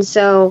 And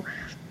so,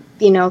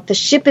 the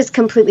ship is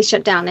completely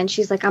shut down, and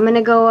she's like, I'm going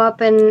to go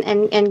up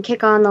and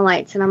kick on the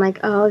lights. And I'm like,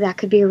 oh, that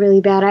could be a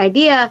really bad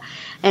idea.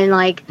 And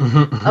like,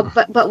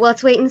 but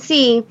let's wait and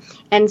see.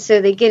 And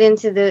so they get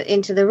into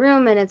the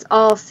room, and it's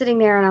all sitting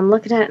there, and I'm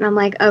looking at it, and I'm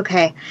like,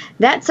 okay,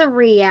 that's a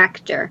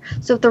reactor.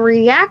 So if the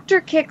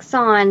reactor kicks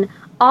on,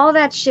 all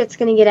that shit's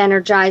going to get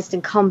energized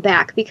and come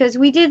back, because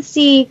we did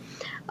see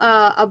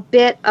a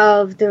bit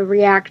of the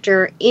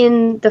reactor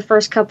in the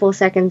first couple of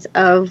seconds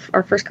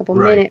first couple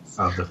minutes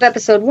of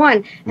episode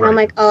 1. And I'm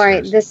like, all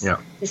right,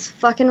 this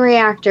fucking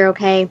reactor,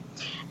 okay.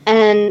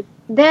 And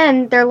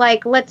then they're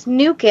like, let's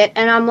nuke it.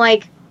 And I'm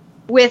like,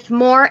 with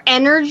more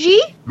energy.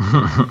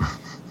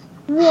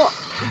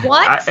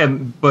 What?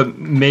 But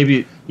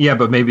maybe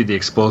the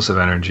explosive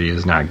energy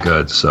is not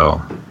good.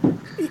 So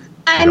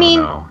I mean,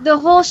 the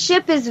whole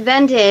ship is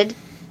vented.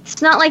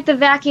 It's not like the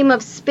vacuum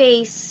of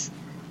space.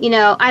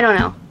 I don't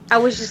know. I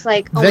was just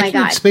like, oh my god.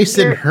 Vacuum of space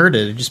didn't hurt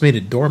it. It just made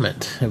it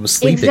dormant. It was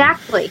sleeping.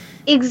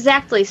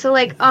 Exactly. So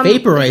like,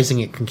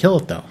 vaporizing it can kill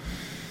it though.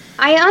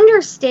 I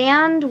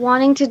understand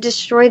wanting to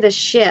destroy the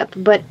ship,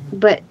 but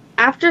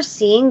after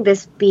seeing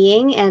this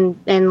being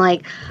and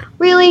like,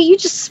 really, you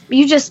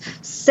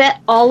just set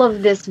all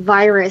of this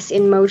virus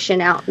in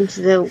motion out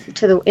into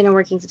the inner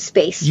workings of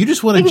space. You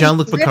just wanted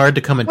Jean-Luc Picard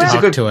to come and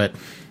talk to it.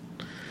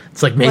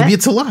 It's like, maybe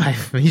it's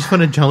alive. You just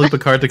wanted Jean-Luc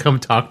Picard to come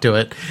talk to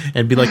it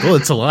and be like, oh,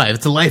 it's alive.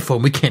 It's a life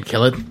form. We can't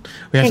kill it.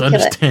 We have to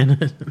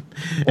understand it.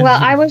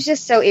 Well, I was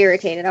just so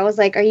irritated. I was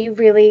like, are you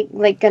really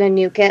like going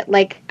to nuke it?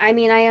 Like, I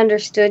mean, I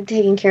understood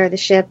taking care of the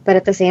ship, but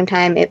at the same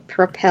time, it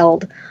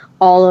propelled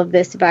all of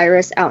this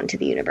virus out into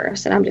the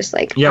universe. And I'm just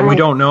like, yeah, we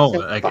don't know.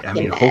 So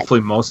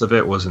hopefully most of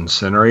it was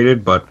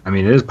incinerated, but I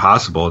mean, it is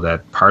possible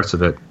that parts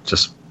of it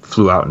just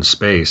flew out in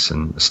space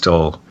and is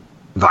still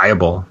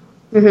viable.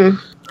 Mm-hmm.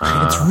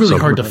 It's really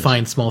hard to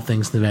find small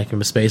things in the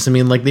vacuum of space. I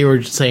mean, like they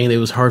were saying, it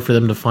was hard for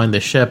them to find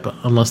the ship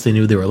unless they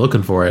knew they were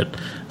looking for it.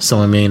 So,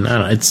 I mean, I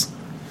don't know. It's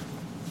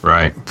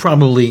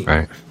probably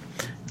right.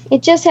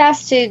 It just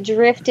has to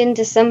drift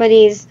into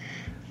somebody's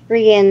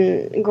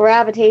freaking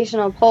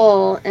gravitational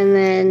pull and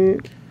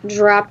then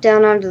drop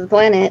down onto the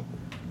planet.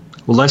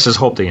 Well, let's just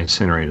hope they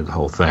incinerated the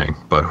whole thing,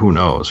 but who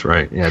knows,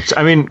 right? Yeah,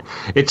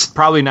 it's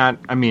probably not.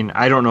 I mean,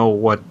 I don't know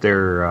what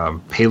their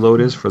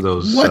payload is for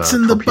those. What's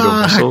in the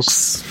box?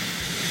 Missiles.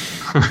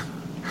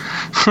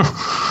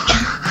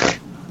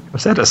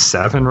 Was that a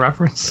Seven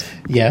reference?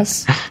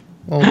 Yes.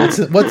 Well,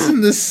 what's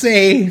in the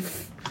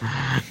safe?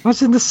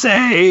 What's in the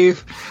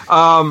safe?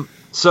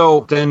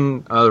 So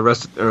then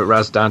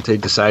Razdante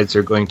decides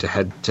they're going to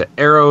head to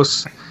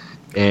Eros,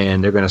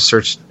 and they're going to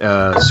search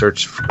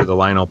for the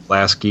Lionel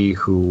Pulaski,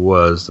 who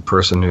was the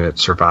person who had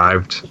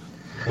survived.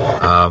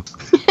 And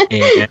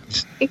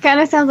it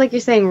kind of sounds like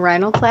you're saying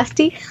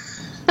rhinoplasty.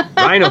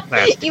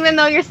 Rhinoplasty. Even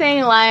though you're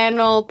saying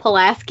Lionel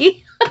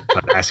Pulaski.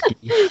 Pulaski.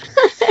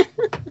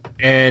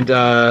 And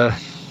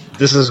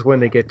this is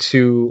when they get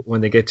to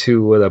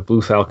the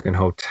Blue Falcon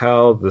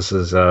Hotel. This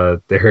is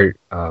their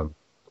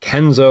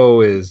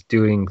Kenzo is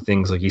doing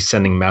things like he's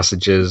sending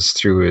messages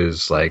through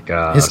his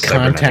his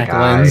contact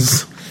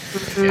lens.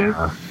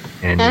 Yeah,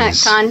 and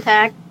he's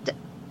contact.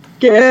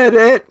 Get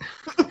it.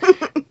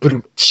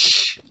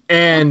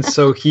 And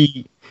so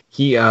he's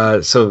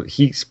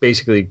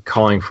basically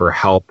calling for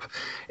help,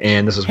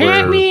 and this is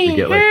where we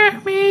get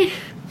help me.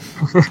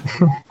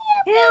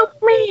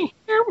 Help me!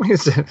 Help me!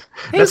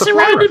 I'm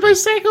surrounded by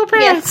psychopaths.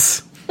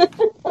 Yes.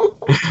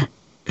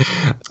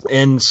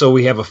 And so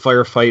we have a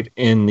firefight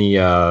in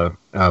the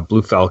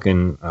Blue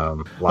Falcon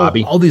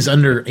lobby. All these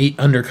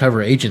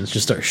undercover agents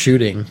just start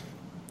shooting.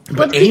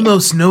 But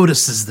Amos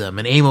notices them,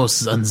 and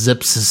Amos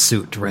unzips his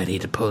suit ready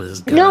to pose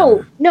his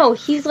gun. No,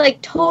 he's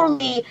like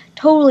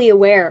totally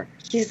aware.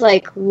 He's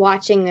like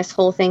watching this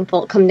whole thing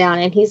come down,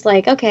 and he's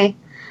like, okay,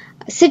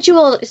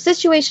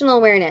 situational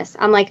awareness.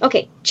 I'm like,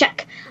 okay,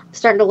 check. I'm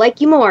starting to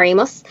like you more,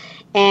 Amos.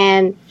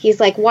 And he's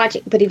like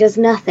watching, but he does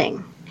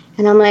nothing.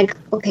 And I'm like,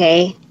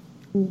 okay,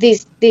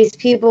 these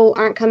people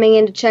aren't coming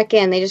in to check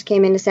in. They just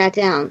came in to sat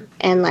down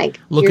and like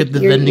look at the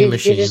vending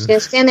machine. You're just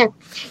gonna stand there.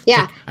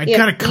 Yeah, I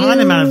got a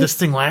condom out of this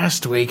thing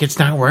last week. It's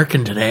not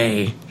working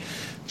today.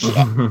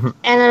 And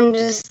I'm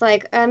just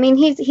like, I mean,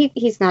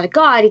 he's not a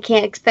god. He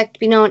can't expect to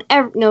be know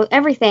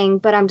everything.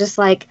 But I'm just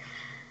like,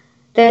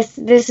 this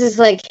is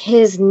like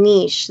his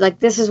niche. Like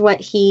this is what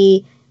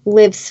he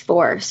lives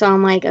for. So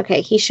I'm like, okay,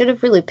 he should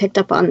have really picked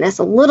up on this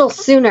a little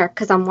sooner,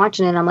 because I'm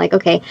watching it and I'm like,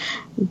 okay,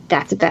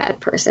 that's a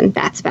bad person.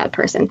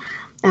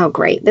 Oh,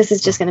 great. This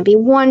is just going to be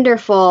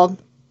wonderful.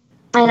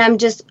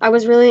 And I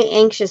was really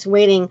anxious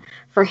waiting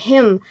for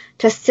him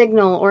to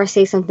signal or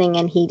say something,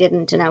 and he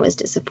didn't, and I was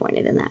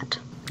disappointed in that.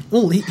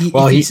 Well,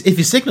 if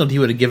he signaled, he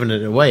would have given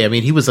it away. I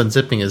mean, he was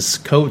unzipping his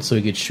coat so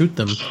he could shoot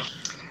them.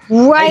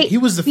 Right. He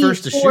was the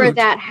first to shoot. Before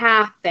that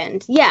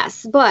happened.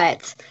 Yes,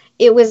 but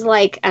it was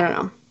like, I don't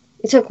know.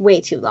 It took way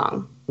too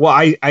long. Well,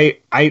 I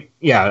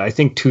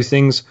think two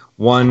things.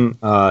 One,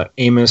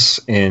 Amos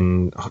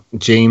and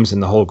James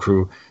and the whole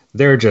crew,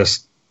 they're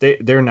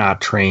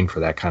not trained for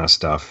that kind of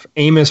stuff.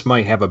 Amos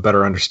might have a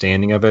better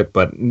understanding of it,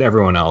 but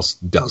everyone else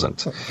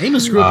doesn't.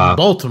 Amos grew up in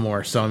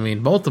Baltimore, so I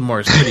mean,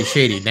 Baltimore is pretty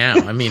shady now.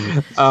 I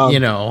mean,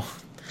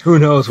 who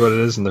knows what it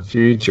is in the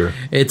future?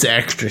 It's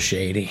extra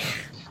shady.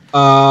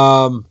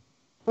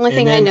 Only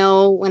thing I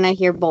know when I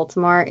hear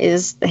Baltimore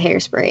is the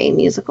Hairspray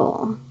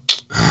musical.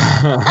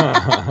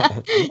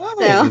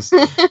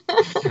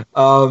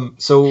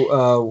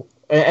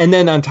 And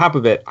then on top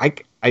of it, I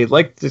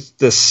like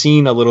this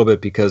scene a little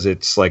bit because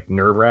it's like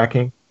nerve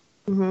wracking.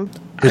 Mm-hmm.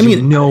 I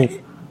mean,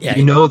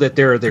 you know that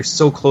they're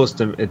so close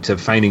to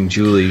finding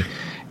Julie,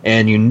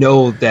 and you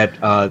know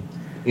that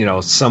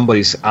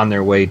somebody's on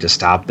their way to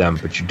stop them,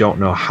 but you don't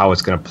know how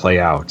it's going to play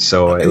out.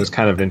 So it was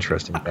kind of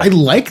interesting. I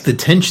like the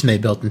tension they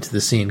built into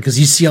the scene, because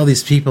you see all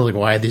these people, like,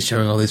 why are they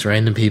showing all these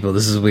random people?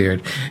 This is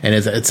weird. And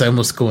it's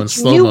almost going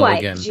slow-mo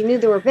again. You knew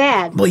they were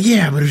bad. Well,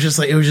 yeah, but it was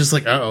just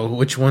like, uh-oh,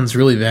 which one's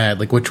really bad?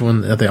 Like, which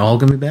one, are they all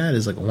going to be bad?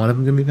 Is like one of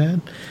them going to be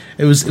bad?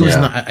 It was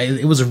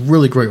a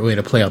really great way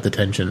to play out the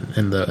tension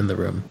in the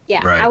room.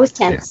 Yeah, right. I was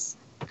tense.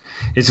 Yeah.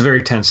 It's a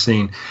very tense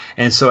scene.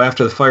 And so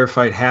after the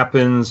firefight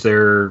happens,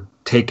 they're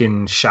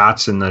taking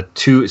shots, and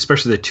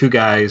especially the two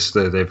guys,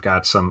 they've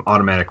got some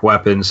automatic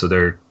weapons, so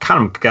they're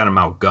kind of got them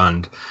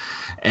outgunned.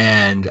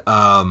 And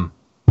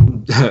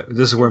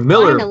this is where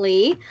Miller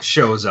finally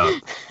shows up.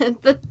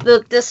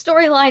 the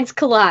storylines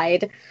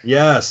collide.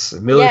 Yes,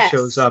 Miller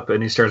shows up,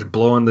 and he starts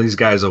blowing these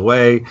guys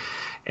away.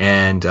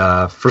 And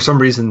for some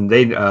reason,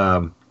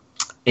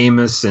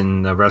 Amos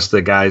and the rest of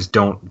the guys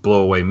don't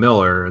blow away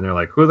Miller, and they're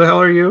like, "Who the hell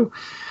are you?"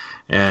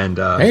 And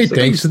hey,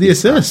 thanks for the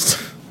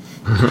assist.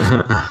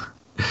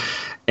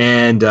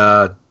 And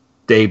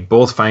they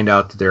both find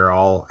out that they're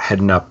all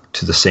heading up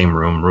to the same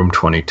room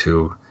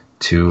 22,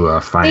 to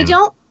find. They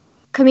don't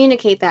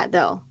communicate that,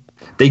 though.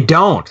 They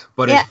don't,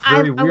 but it's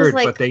very weird.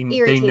 But they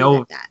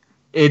know that.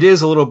 It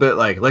is a little bit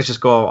like, let's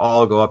just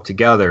all go up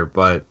together.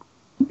 But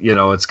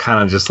it's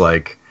kind of just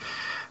like,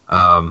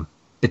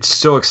 it's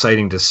so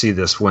exciting to see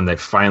this when they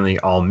finally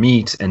all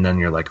meet, and then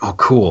you're like, oh,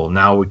 cool.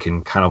 Now we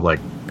can kind of like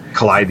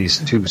collide these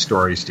two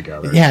stories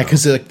together. Yeah,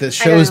 because the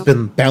show's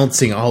been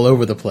bouncing all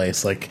over the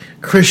place, like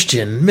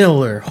Christian,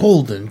 Miller,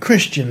 Holden,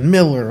 Christian,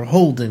 Miller,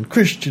 Holden,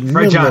 Christian,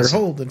 Fred Miller, Johnson.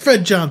 Holden,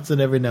 Fred Johnson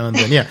every now and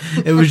then. Yeah,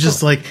 it was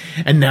just like,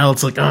 and now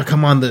it's like, oh,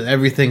 come on,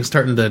 everything's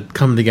starting to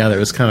come together.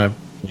 It's kind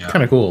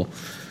of cool.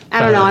 I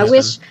don't know.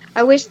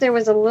 I wish there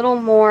was a little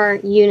more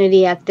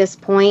unity at this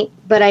point,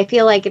 but I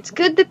feel like it's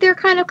good that they're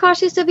kind of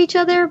cautious of each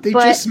other. They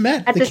but just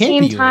met. At the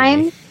same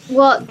time,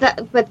 well,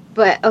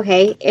 but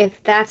okay,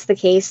 if that's the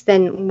case,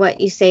 then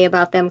what you say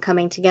about them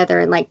coming together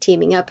and like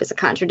teaming up is a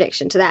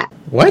contradiction to that.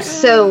 What?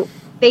 So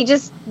they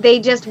just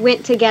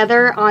went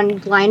together on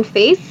blind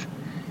faith.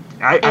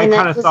 I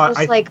kind of thought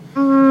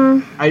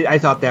I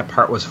thought that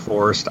part was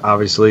forced.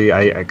 Obviously,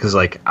 because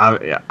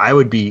I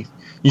would be.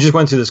 You just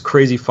went through this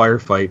crazy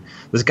firefight.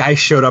 This guy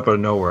showed up out of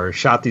nowhere,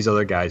 shot these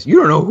other guys.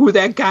 You don't know who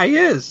that guy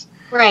is.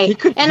 Right.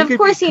 Of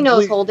course he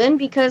knows Holden,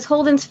 because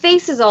Holden's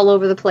face is all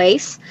over the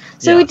place.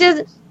 So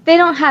they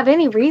don't have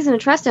any reason to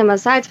trust him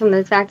aside from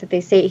the fact that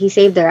he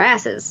saved their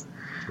asses.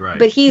 Right.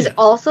 But he's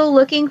also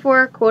looking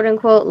for quote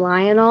unquote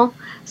Lionel.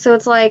 So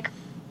it's like,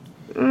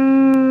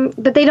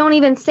 but they don't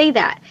even say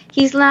that.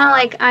 He's not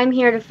like, I'm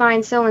here to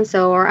find so and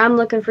so, or I'm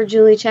looking for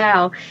Julie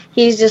Chow.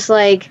 He's just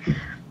like,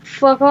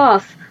 fuck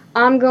off.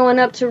 I'm going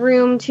up to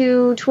room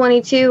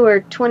 222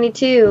 or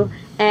 22,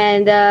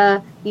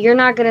 and you're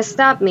not going to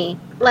stop me.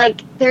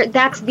 Like,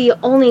 that's the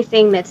only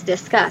thing that's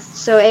discussed.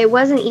 So it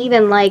wasn't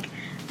even like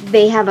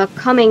they have a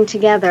coming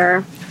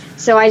together.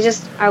 So I'm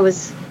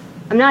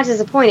not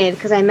disappointed,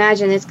 because I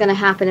imagine it's going to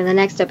happen in the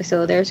next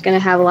episode. There's going to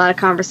have a lot of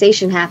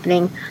conversation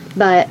happening,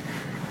 but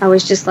I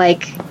was just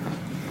like,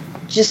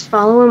 just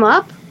follow him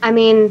up. I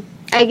mean,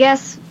 I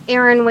guess,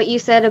 Aaron, what you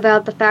said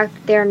about the fact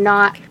that they're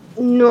not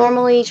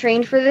normally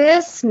trained for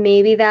this,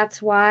 maybe that's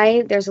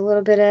why there's a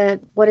little bit of,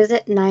 what is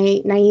it,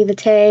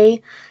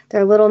 naivete.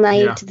 They're a little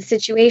naive to the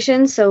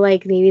situation, so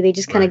like maybe they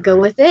just kind of go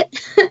with it.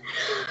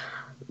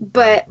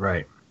 But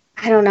I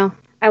don't know.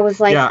 I was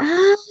like,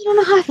 I don't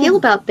know how I feel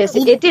about this.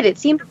 It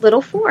seemed a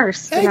little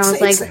forced. And I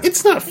was like,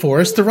 it's not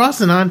forced. The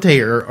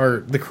Rocinante or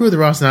the crew of the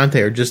Rocinante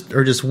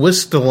are just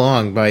whisked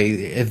along by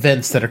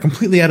events that are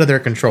completely out of their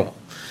control.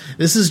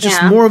 This is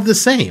just more of the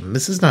same.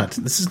 This is not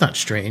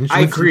strange.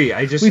 I agree.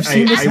 We've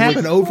seen this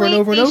happen over and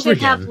over and over again. They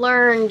should have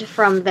learned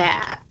from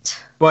that.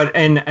 But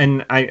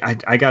and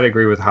I gotta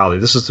agree with Holly.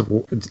 This is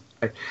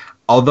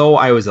although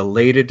I was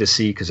elated to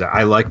see, because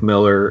I like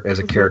Miller as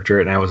a character,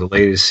 and I was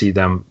elated to see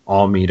them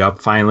all meet up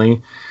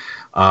finally.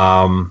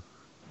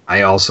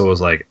 I also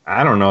was like,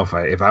 I don't know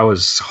if I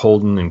was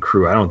Holden and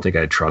crew, I don't think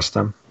I'd trust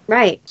them.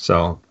 Right.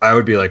 So I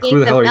would be like, who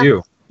the hell are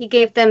you? He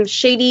gave them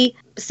shady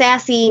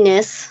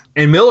sassiness.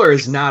 And Miller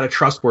is not a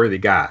trustworthy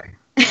guy.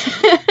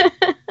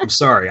 I'm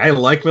sorry. I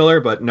like Miller,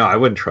 but no, I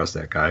wouldn't trust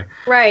that guy.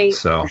 Right.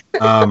 So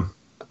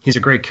he's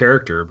a great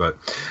character, but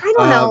I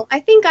don't know.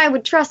 I think I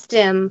would trust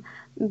him,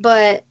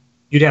 but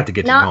you'd have to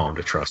get to know him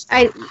to trust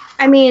him.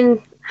 I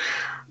mean,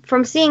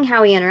 from seeing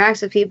how he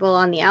interacts with people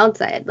on the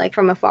outside, like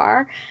from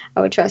afar,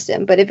 I would trust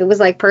him. But if it was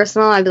like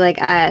personal, I'd be like,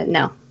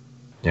 no.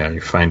 Yeah, you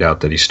find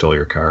out that he stole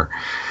your car.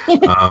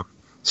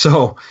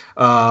 So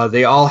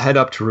they all head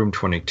up to room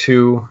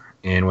 22,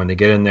 and when they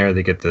get in there,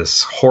 they get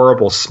this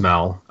horrible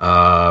smell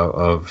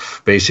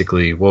of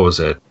basically, what was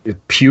it?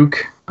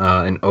 Puke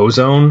and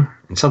ozone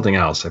and something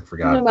else. I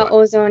forgot. About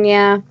ozone,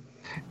 yeah.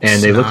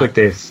 And they look like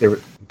they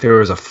there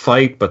was a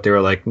fight, but they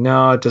were like,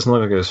 no, it doesn't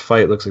look like it was a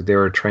fight. It looks like they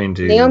were trying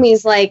to...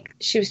 Naomi's like,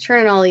 she was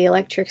turning all the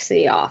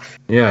electricity off.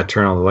 Yeah,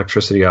 turn all the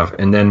electricity off.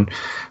 And then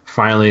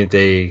finally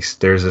they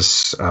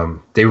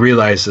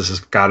realize this has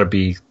got to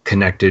be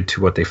connected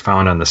to what they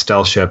found on the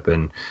stealth ship,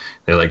 and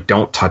they're like,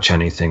 don't touch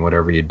anything,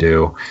 whatever you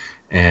do.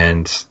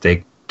 And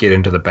they get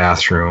into the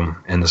bathroom,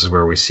 and this is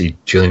where we see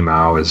Julie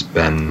Mao has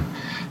been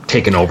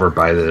taken over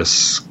by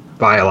this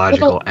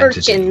biological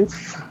entity.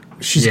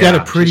 She's got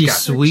a pretty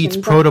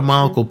sweet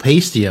proto-molecule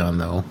pasty on,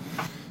 though.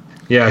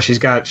 Yeah, she's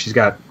got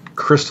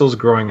crystals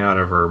growing out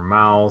of her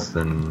mouth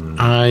and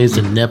eyes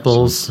and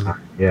nipples.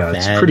 Yeah,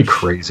 it's pretty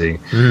crazy.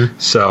 Mm-hmm.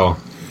 So,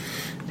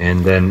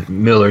 and then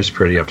Miller's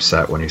pretty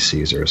upset when he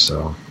sees her.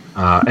 So,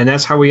 and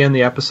that's how we end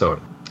the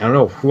episode. I don't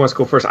know who wants to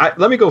go first.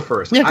 Let me go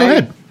first. Yeah, go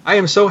ahead. I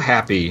am so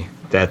happy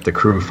that the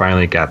crew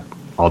finally got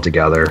all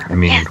together. I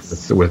mean,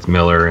 yes. with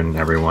Miller and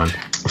everyone,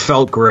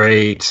 felt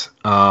great.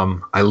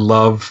 I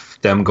love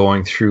them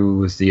going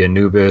through the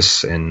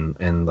Anubis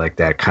and like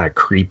that kind of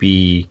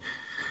creepy,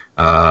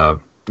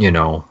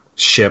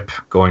 ship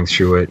going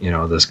through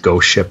it. This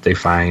ghost ship they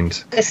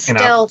find, a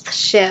stealth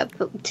ship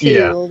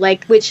too,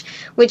 like which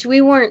we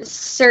weren't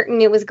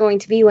certain it was going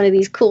to be one of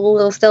these cool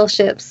little stealth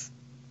ships.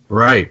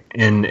 Right,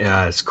 and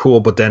it's cool,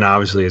 but then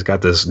obviously it's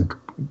got this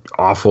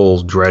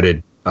awful,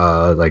 dreaded,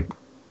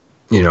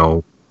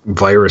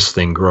 virus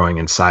thing growing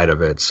inside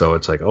of it. So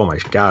it's like, oh my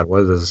God,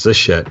 what is this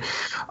shit?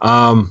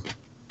 And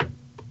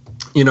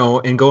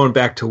going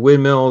back to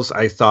windmills,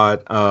 I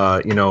thought,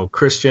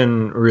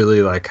 Christian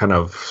really like kind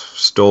of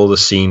stole the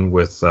scene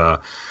with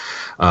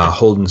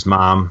Holden's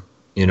mom,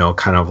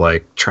 kind of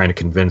like trying to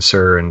convince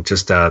her, and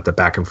just the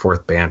back and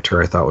forth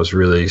banter I thought was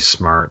really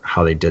smart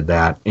how they did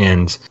that.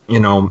 And,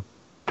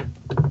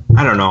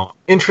 I don't know.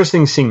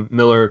 Interesting seeing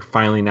Miller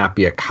finally not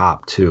be a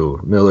cop too.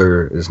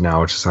 Miller is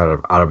now just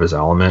out of his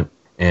element.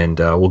 And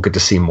we'll get to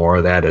see more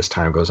of that as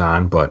time goes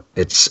on, but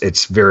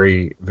it's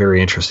very,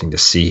 very interesting to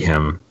see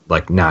him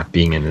like not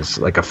being in his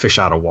like a fish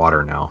out of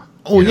water now.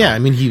 Oh yeah, I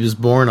mean he was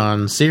born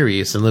on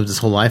Sirius and lived his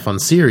whole life on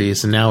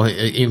Sirius, and now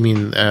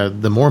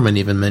the Mormon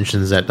even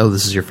mentions that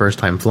this is your first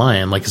time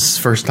flying, like it's his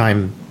first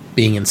time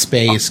being in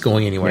space,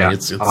 going anywhere. Yeah.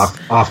 It's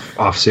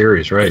off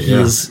Sirius, right?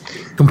 He's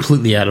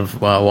completely out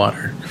of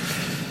water.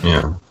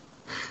 Yeah.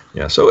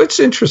 Yeah, so it's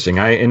interesting.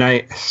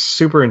 I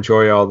super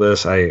enjoy all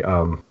this. I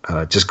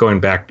just going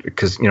back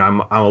because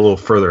I'm a little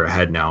further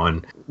ahead now,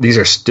 and these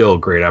are still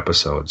great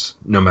episodes,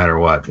 no matter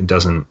what. It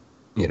doesn't,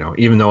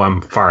 even though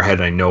I'm far ahead,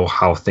 I know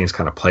how things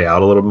kind of play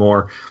out a little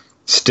more.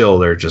 Still,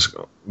 they're just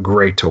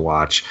great to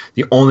watch.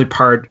 The only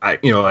part,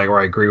 where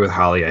I agree with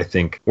Holly, I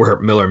think where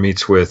Miller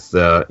meets with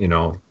the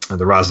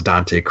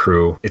Rosadante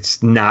crew,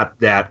 it's not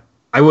that.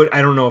 I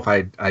don't know if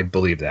I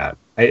believe that.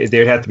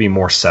 There'd have to be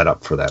more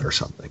setup for that or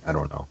something. I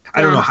don't know.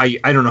 I don't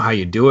know how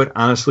you do it,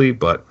 honestly,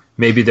 but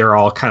maybe they're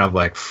all kind of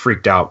like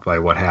freaked out by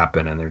what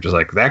happened, and they're just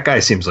like, that guy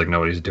seems like know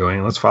what he's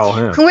doing. Let's follow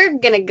him. We're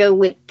gonna go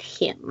with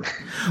him.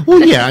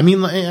 Well, yeah. I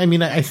mean,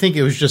 I think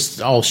it was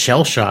just all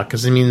shell shock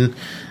because I mean,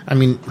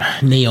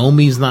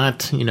 Naomi's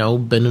not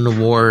been in a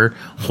war.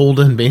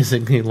 Holden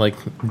basically like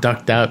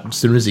ducked out as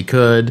soon as he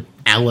could.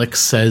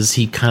 Alex says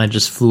he kind of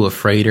just flew a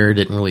freighter,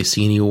 didn't really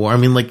see any war. I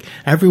mean, like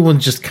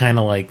everyone's just kind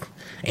of like.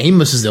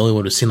 Amos is the only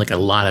one who's seen like a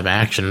lot of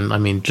action. I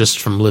mean, just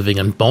from living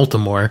in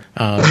Baltimore.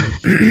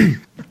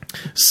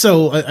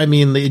 So I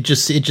mean, it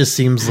just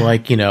seems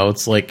like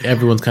it's like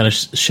everyone's kind of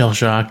shell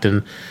shocked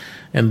and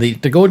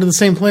they're going to the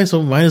same place.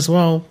 So might as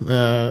well,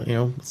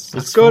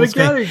 let's go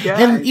together,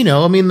 guys. And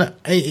I mean,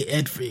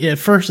 at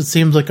first it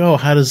seems like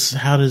how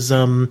does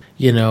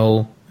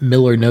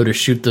Miller know to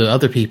shoot the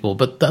other people,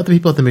 but the other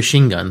people have the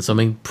machine guns. So, I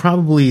mean,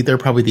 they're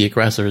probably the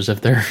aggressors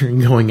if they're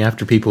going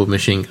after people with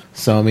machine guns.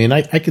 So, I mean,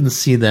 I can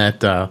see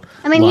that.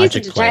 He's a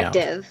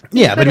detective.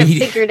 Yeah, but he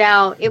figured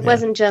out it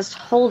wasn't just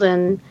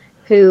Holden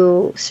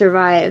who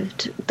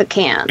survived the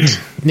Cant.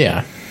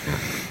 Yeah.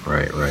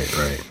 Right.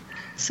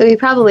 So he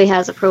probably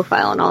has a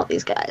profile on all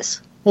these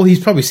guys. Well, he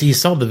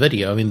saw the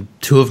video. I mean,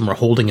 two of them are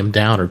holding him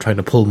down or trying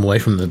to pull him away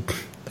from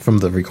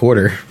the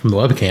recorder, from the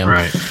webcam.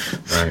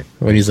 Right.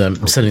 When he's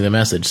sending the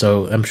message.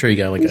 So I'm sure you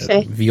got like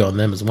a view on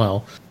them as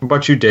well. What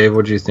about you, Dave?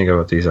 What did you think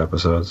about these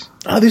episodes?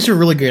 Oh, these are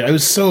really great. I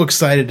was so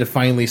excited to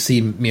finally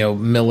see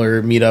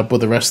Miller meet up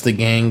with the rest of the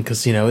gang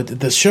because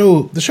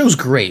the show's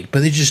great,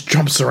 but it just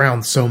jumps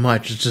around so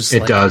much. It's just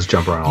it does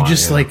jump around. You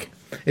just like.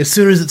 As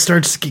soon as it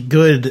starts to get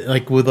good,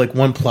 like with like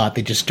one plot,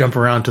 they just jump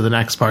around to the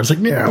next part. It's like,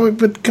 no,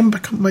 but come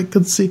back,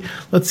 let's see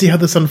how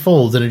this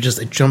unfolds, and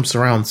it jumps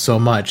around so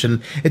much,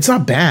 and it's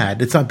not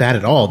bad. It's not bad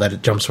at all that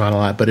it jumps around a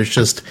lot, but it's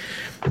just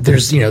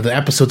there's the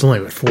episode's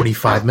only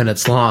 45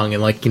 minutes long,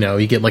 and like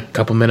you get like a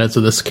couple minutes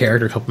of this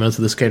character, a couple minutes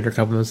of this character, a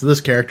couple minutes of this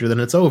character,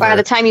 then it's over. By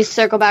the time you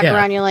circle back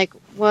around, you're like,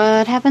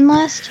 what happened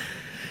last?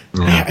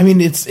 Yeah. I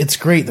mean, it's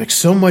great. Like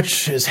so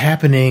much is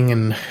happening,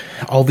 and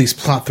all these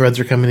plot threads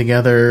are coming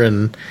together,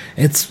 and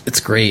it's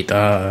great.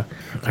 I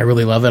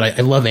really love it.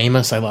 I love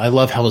Amos. I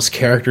love how his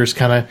character's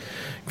kind of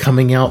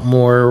coming out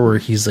more, where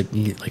he's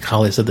like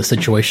Holly said, the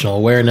situational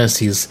awareness.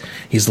 He's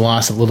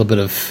lost a little bit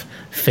of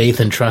faith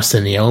and trust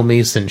in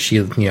Naomi since she,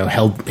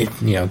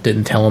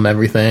 didn't tell him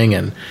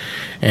everything,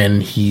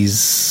 and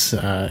he's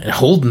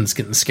Holden's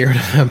getting scared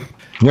of him.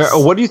 Yeah.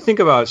 What do you think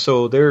about?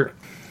 So they're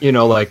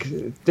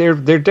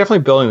definitely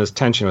building this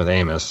tension with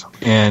Amos,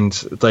 and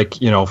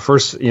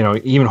first,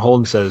 even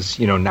Holden says,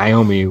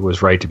 Naomi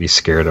was right to be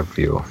scared of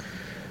you.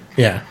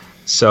 Yeah.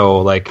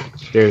 So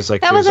there's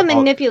that was a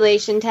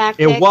manipulation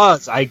tactic. It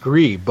was. I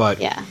agree, but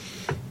yeah.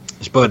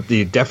 But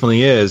it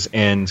definitely is,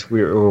 and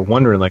we were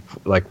wondering,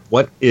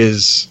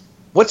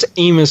 what's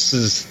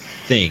Amos's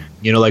thing?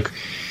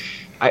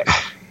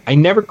 I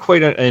never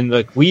quite,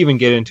 and we even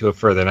get into it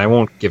further, and I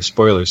won't give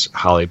spoilers,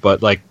 Holly, but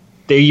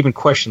they even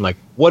question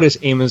what is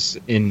Amos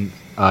in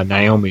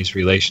Naomi's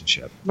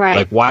relationship?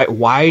 Right.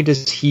 Why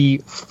does he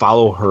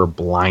follow her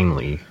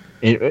blindly?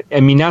 I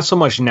mean, not so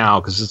much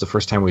now because this is the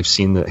first time we've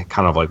seen the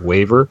kind of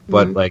waver,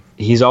 but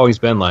he's always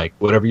been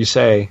whatever you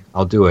say,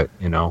 I'll do it.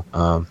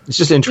 It's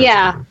just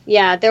interesting.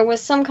 Yeah. There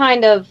was some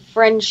kind of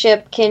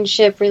friendship,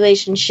 kinship,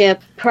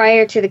 relationship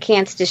prior to the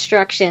Cant's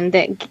destruction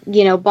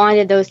that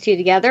bonded those two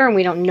together, and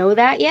we don't know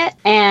that yet.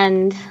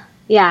 And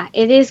yeah,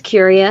 it is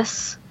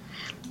curious,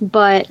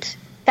 but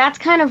that's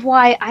kind of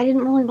why I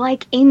didn't really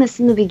like Amos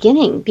in the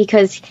beginning,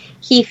 because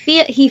he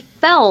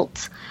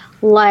felt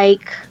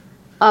like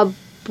a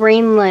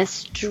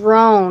brainless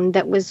drone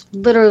that was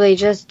literally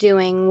just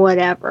doing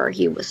whatever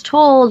he was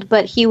told,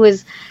 but he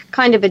was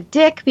kind of a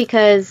dick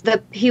because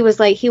he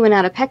went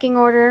out of pecking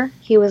order.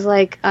 He was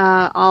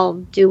I'll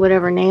do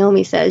whatever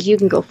Naomi says. You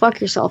can go fuck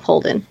yourself,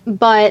 Holden.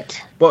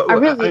 But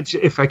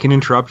if I can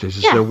interrupt,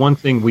 it's just the one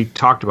thing we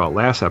talked about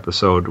last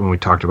episode when we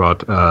talked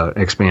about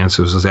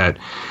Expanses was that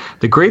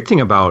the great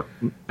thing about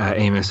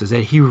Amos is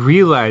that he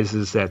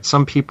realizes that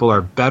some people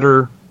are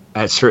better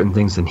at certain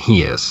things than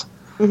he is.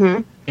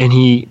 Mm-hmm. And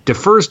he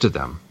defers to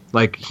them.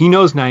 He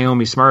knows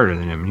Naomi's smarter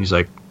than him. And he's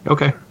like,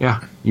 okay,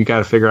 yeah, you got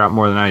to figure out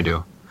more than I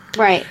do.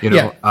 Right.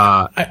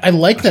 I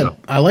like that.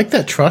 I like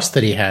that trust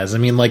that he has. I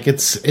mean,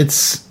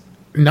 it's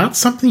not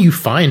something you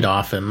find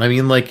often. I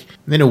mean,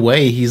 in a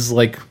way, he's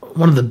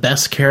one of the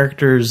best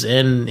characters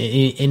in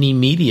any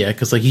media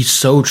because he's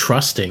so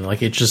trusting.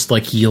 It's just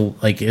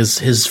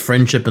his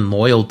friendship and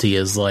loyalty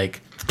is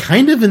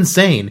kind of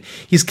insane.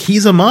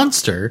 He's a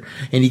monster,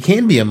 and he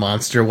can be a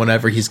monster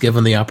whenever he's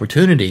given the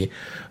opportunity.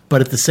 But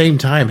at the same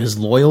time, his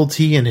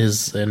loyalty and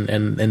his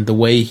and the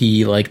way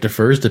he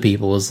defers to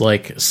people is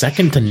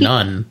second to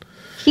none.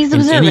 He's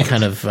in any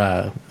kind of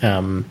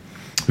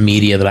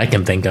media that I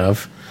can think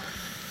of.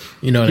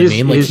 You know what I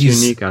mean? He's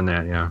unique on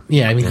that. Yeah.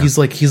 Yeah. I mean, he's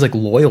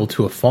loyal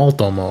to a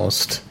fault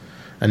almost.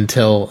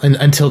 Until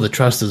the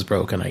trust is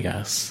broken, I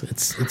guess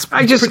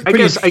I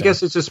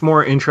guess it's just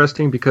more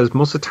interesting because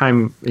most of the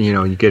time,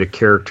 you get a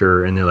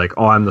character and they're like,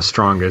 "Oh, I'm the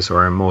strongest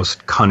or I'm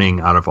most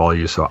cunning out of all of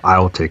you, so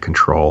I'll take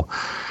control."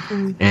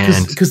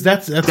 And because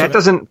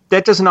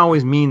that doesn't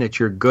always mean that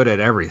you're good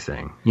at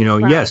everything.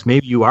 Right. Yes,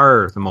 maybe you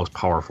are the most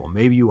powerful,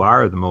 maybe you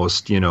are the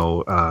most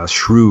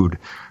shrewd,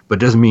 but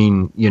it doesn't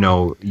mean you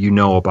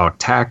know about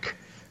tech.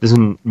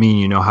 Doesn't mean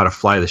you know how to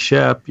fly the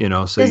ship,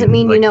 So doesn't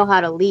mean you know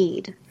how to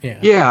lead.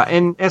 Yeah,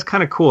 and that's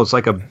kind of cool. It's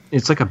like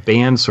a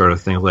band sort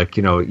of thing.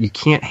 You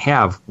can't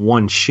have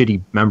one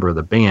shitty member of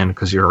the band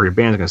because your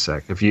band's gonna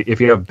suck. If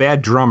you have a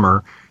bad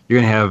drummer, you're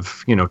gonna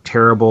have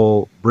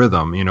terrible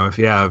rhythm. If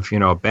you have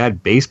a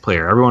bad bass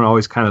player, everyone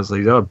always kind of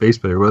says, "Oh, bass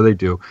player, what do they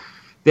do?"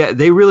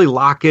 They really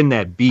lock in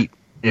that beat.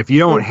 If you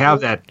don't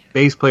have that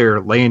bass player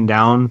laying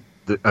down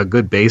a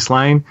good bass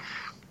line,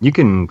 you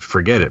can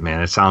forget it,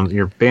 man.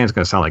 Your band's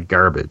going to sound like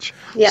garbage.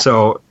 Yeah.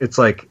 So it's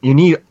you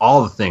need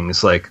all the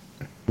things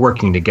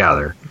working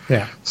together.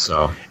 Yeah.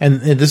 So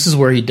and this is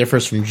where he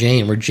differs from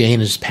Jane, where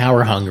Jane is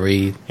power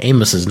hungry,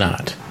 Amos is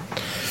not.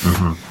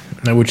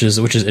 Mm-hmm. Which is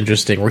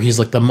interesting. Where he's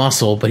the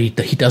muscle, but he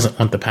doesn't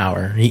want the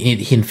power.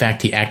 He in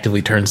fact he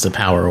actively turns the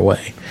power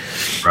away.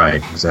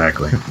 Right.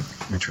 Exactly.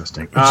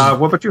 Interesting.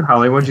 What about you,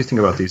 Holly? What did you think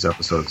about these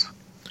episodes?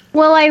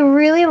 Well, I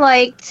really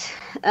liked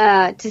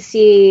to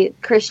see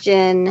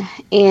Christian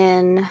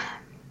in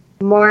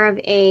more of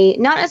a,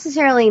 not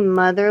necessarily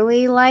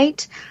motherly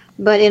light,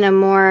 but in a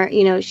more,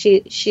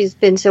 she's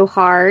been so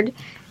hard,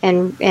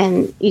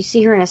 and you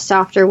see her in a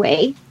softer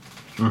way.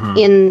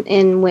 Mm-hmm.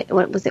 In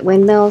what was it,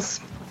 Windmills?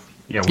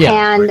 Yeah.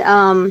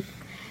 And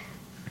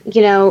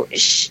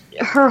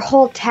her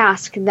whole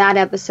task that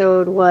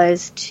episode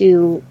was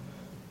to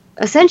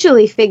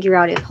essentially figure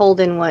out if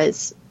Holden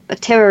was a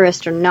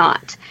terrorist or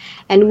not.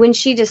 And when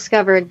she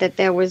discovered that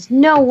there was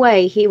no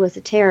way he was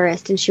a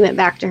terrorist and she went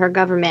back to her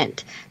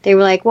government, they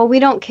were like, well, we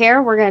don't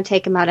care. We're going to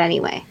take him out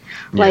anyway.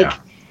 Yeah.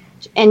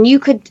 And you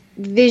could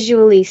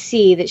visually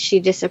see that she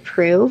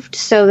disapproved.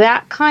 So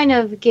that kind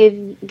of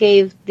gave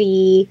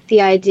the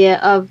idea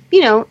of,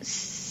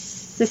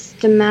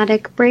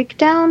 systematic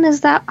breakdown.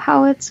 Is that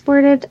how it's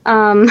worded?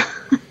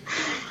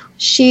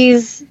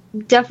 She's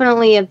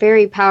definitely a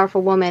very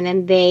powerful woman,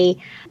 and they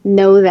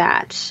know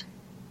that.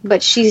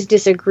 But she's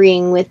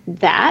disagreeing with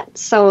that.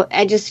 So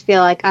I just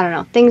feel I don't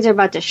know, things are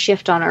about to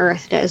shift on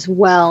Earth as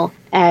well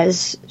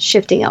as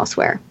shifting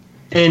elsewhere.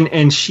 And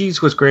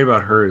what's great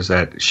about her is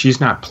that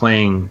she's not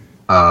playing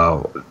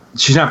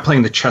she's not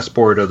playing the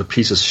chessboard of the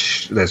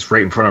pieces that's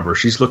right in front of her.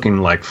 She's looking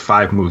like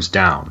 5 moves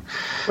down.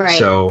 Right.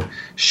 So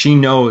she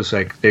knows,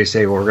 like they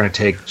say, well, we're going to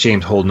take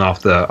James Holden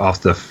off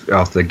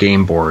the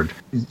game board.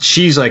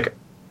 She's like,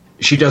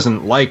 she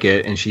doesn't like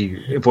it, and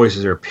she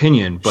voices her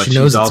opinion, but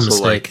she's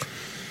also like,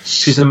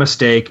 she's a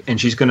mistake, and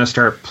she's going to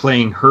start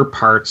playing her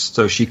parts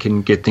so she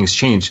can get things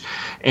changed.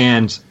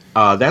 And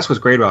that's what's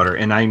great about her.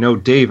 And I know,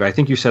 Dave, I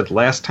think you said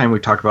last time we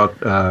talked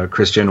about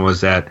Christian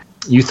was that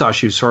you thought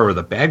she was sort of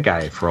the bad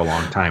guy for a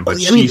long time, but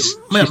she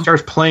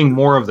starts playing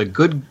more of the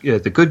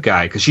good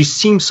guy, because she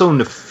seems so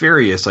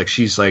nefarious. Like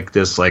she's like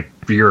this like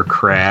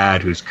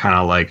bureaucrat who's kind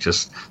of like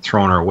just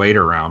throwing her weight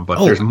around.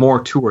 But there's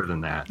more to her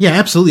than that. Yeah,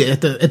 absolutely.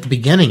 At the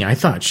beginning, I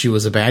thought she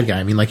was a bad guy.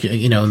 I mean, like,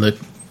 you know,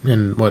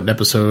 in what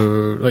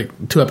episode,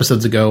 like 2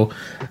 episodes ago,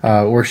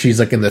 where she's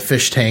like in the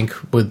fish tank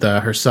with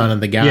her son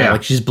and the guy,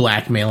 like she's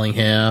blackmailing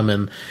him,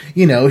 and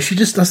you know, she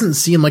just doesn't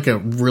seem like a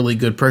really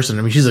good person.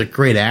 I mean, she's a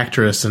great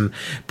actress,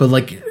 but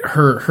like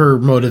her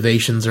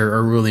motivations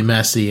are really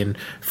messy, and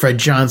Fred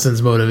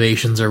Johnson's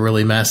motivations are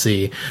really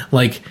messy.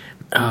 Like,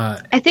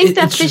 I think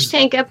that fish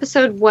tank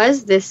episode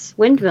was this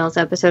Windmills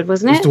episode,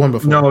 wasn't it? It was the one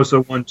before. No, it was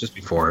the one just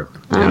before it.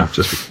 Yeah,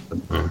 just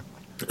before.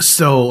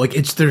 So like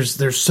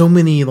there's so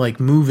many like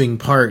moving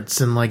parts,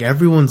 and like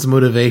everyone's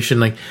motivation,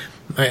 like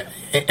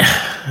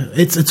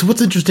it's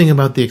what's interesting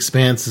about The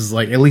Expanse is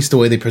like, at least the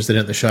way they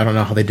presented the show, I don't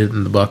know how they did it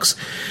in the books,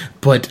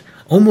 but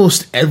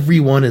almost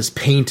everyone is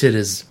painted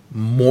as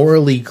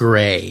morally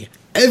gray.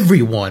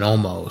 Everyone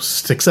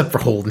almost, except for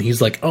Holden.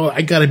 He's like, oh,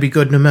 I gotta be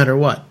good no matter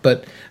what.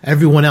 But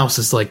everyone else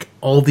is like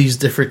all these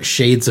different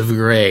shades of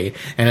gray,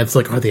 and it's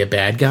like, are they a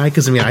bad guy?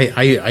 Because I mean,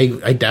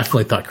 I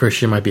definitely thought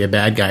Christian might be a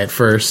bad guy at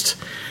first,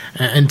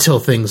 until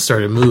things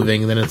started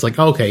moving. And then it's like,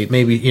 okay,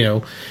 maybe, you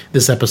know,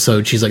 this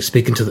episode she's like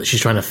speaking to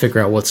she's trying to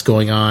figure out what's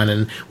going on,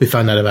 and we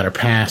found out about her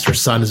past. Her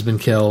son has been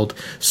killed,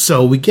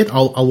 so we get a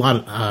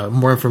lot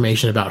more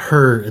information about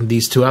her in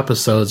these 2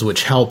 episodes,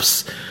 which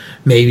helps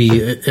maybe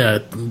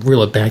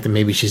reel it back that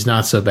maybe she's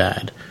not so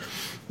bad.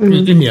 Mm-hmm.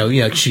 And,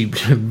 you know, she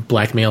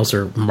blackmails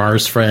her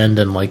Mars friend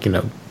and, like, you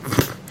know,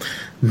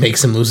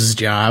 makes him lose his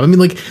job. I mean,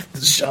 like,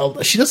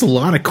 she does a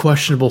lot of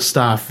questionable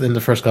stuff in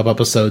the first couple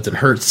episodes and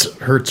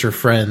hurts her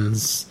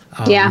friends.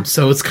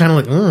 So it's kind of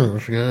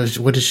like,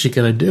 what is she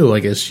gonna do?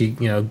 Like, is she,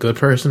 you know, good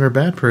person or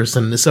bad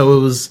person? So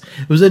it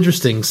was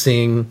interesting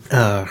seeing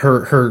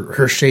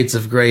her shades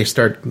of gray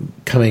start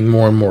coming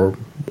more and more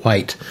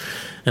white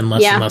and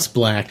less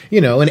black. You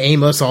know, and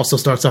Amos also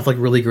starts off like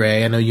really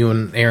gray. I know you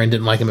and Aaron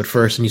didn't like him at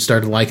first, and you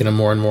started liking him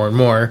more and more and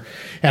more.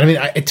 And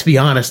I mean, to be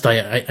honest,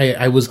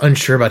 I was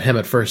unsure about him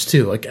at first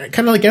too. Like,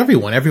 kind of like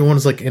everyone.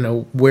 Everyone's like, you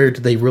know, where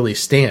do they really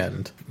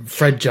stand?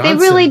 Fred Johnson.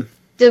 They really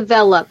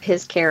develop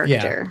his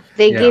character. Yeah.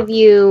 They give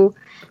you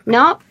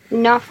not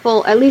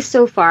full, at least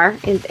so far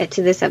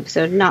to this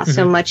episode, not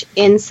so much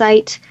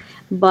insight,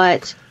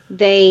 but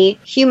they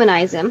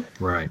humanize him.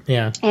 Right.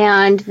 Yeah.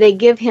 And they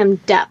give him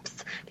depth.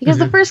 Because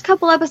the first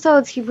couple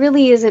episodes, he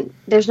really isn't,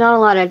 there's not a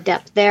lot of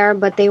depth there,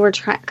 but they were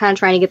kind of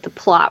trying to get the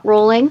plot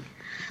rolling.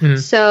 Mm-hmm.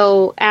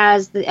 So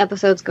as the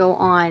episodes go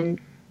on,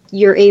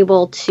 you're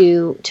able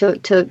to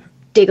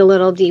dig a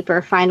little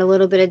deeper, find a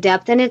little bit of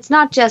depth. And it's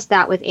not just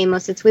that with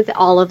Amos, it's with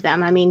all of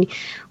them. I mean,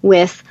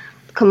 with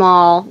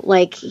Kamal,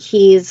 like,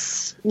 you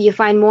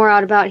find more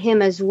out about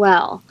him as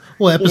well.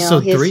 Well,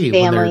 episode 3. His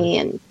family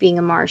and being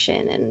a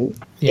Martian.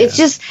 And it's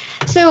just,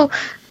 so...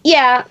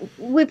 Yeah,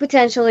 we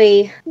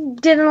potentially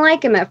didn't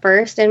like him at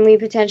first, and we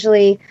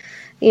potentially,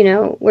 you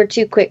know, were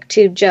too quick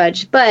to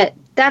judge. But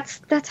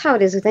that's how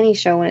it is with any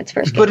show when it's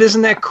first. But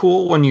isn't that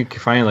cool when you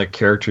find like a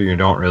character you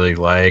don't really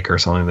like or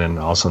something, then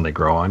all of a sudden they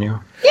grow on you?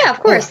 Yeah,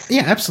 of course.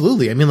 Yeah,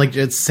 absolutely. I mean, like,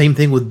 it's the same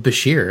thing with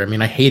Bashir. I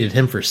mean, I hated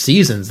him for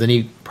seasons. Then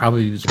he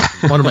probably was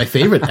one of my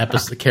favorite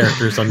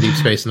characters on Deep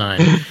Space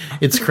Nine.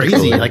 It's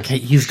crazy. Like,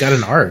 he's got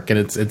an arc, and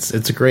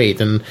it's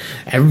great. And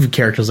every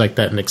character's like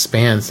that in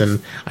Expanse.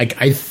 And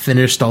I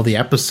finished all the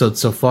episodes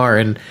so far.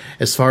 And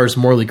as far as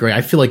Morley Gray,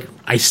 I feel like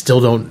I still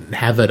don't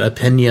have an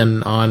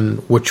opinion on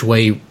which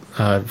way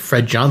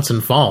Fred Johnson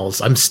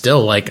falls. I'm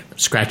still like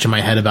scratching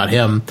my head about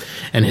him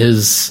and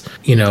his,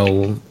 you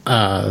know,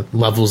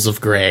 levels of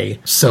gray.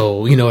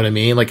 So, you know what I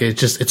mean? Like,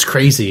 it's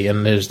crazy.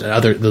 And there's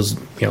those,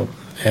 you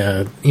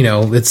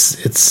know,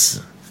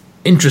 it's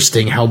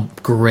interesting how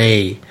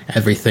gray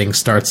everything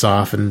starts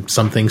off, and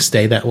some things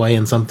stay that way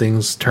and some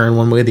things turn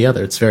one way or the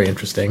other. It's very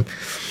interesting,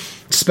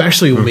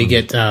 especially when we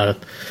get to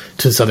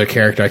this other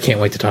character. I can't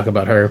wait to talk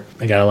about her.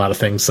 I got a lot of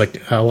things,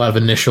 like a lot of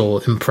initial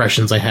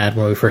impressions I had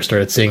when we first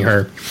started seeing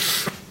her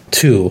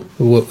too,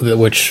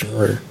 which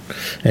were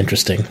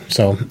interesting.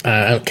 So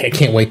I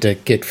can't wait to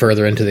get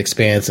further into The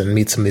Expanse and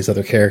meet some of these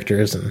other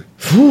characters. And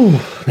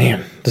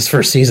man, this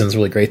first season's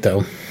really great,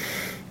 though.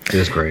 It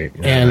is great.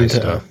 Yeah, and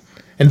nice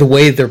and the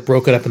way they're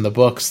broken up in the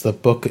books, the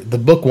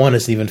book 1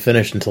 isn't even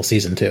finished until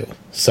season 2.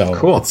 So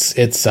cool.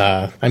 It's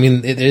I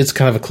mean, it is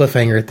kind of a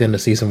cliffhanger at the end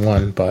of season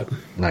 1, but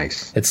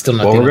nice. It's still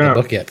not the end of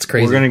the book yet. It's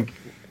crazy.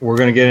 we're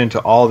going to get into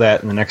all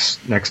that in the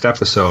next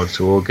episode.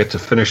 So we'll get to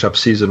finish up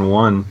season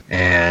 1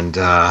 and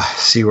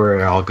see where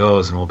it all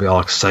goes, and we'll be all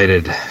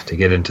excited to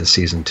get into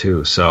season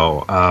 2.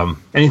 So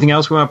anything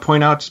else we want to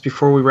point out just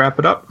before we wrap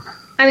it up?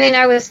 I mean,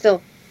 I was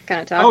still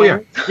kind of talking.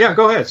 Oh, yeah,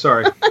 go ahead.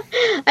 Sorry.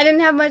 I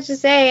didn't have much to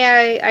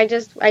say.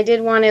 I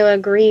did want to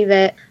agree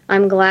that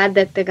I'm glad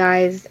that the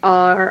guys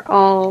are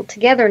all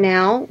together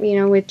now,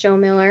 with Joe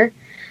Miller.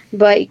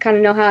 But you kind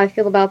of know how I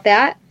feel about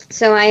that.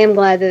 So I am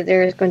glad that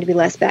there's going to be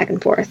less back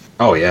and forth.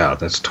 Oh yeah,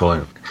 that's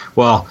totally.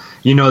 Well,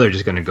 they're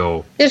just going to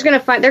go. They're going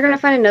to find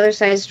another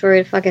side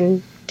story to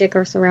fucking dick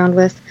us around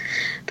with,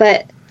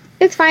 but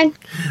it's fine.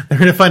 They're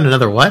going to find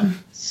another what?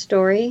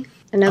 Story.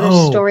 Another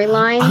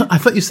storyline. I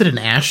thought you said an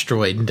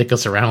asteroid and dick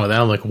us around with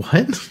that. I'm like,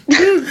 what?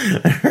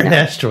 I heard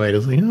asteroid. I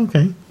was like,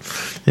 okay,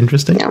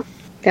 interesting. No,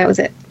 that was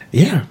it.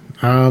 Yeah.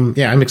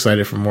 I'm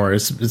excited for more.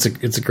 It's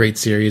a great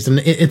series, and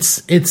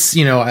it's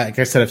like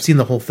I said, I've seen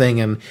the whole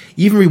thing, and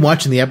even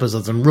rewatching the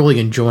episodes, I'm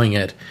really enjoying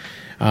it.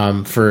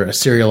 For a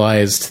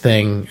serialized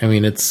thing, I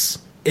mean,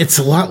 it's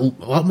a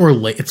lot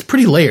more. It's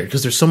pretty layered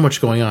because there's so much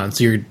going on.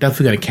 So you're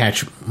definitely going to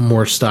catch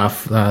more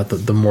stuff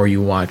the more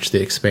you watch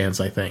The Expanse,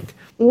 I think.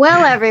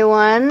 Well,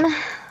 everyone.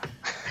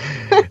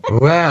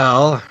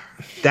 Well,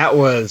 that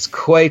was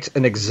quite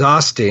an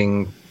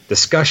exhausting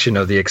discussion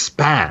of The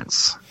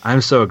Expanse. I'm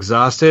so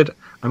exhausted.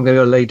 I'm going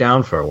to go lay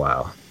down for a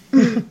while.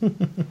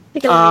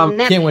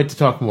 Can't wait to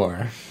talk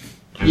more.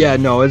 Yeah,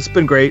 no, it's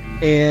been great.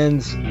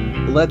 And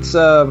let's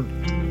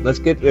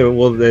get,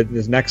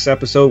 this next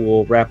episode,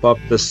 we'll wrap up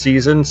the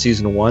season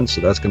 1.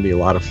 So that's going to be a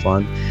lot of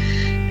fun.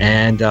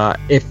 And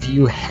if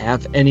you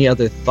have any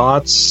other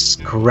thoughts,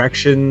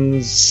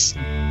 corrections,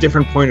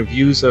 different point of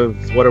views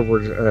of what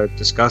we're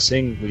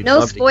discussing, we'd no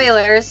love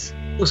spoilers.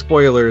 No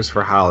spoilers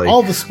for Holly.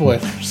 All the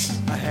spoilers.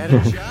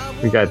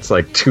 We got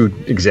like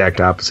 2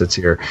 exact opposites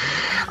here.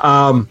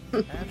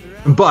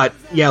 But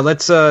yeah,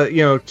 let's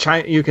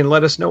you can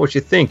let us know what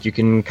you think. You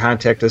can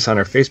contact us on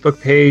our Facebook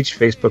page,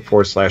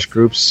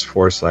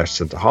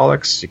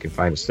 Facebook.com/groups/Synthaholics. You can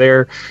find us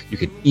there. You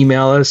can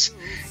email us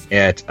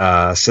at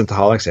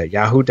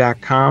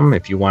synthaholics@yahoo.com.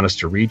 If you want us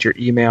to read your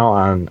email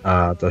on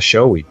the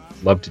show, we'd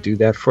love to do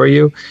that for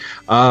you.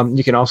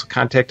 You can also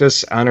contact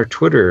us on our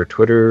Twitter.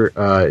 Twitter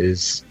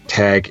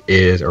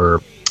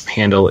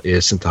handle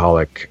is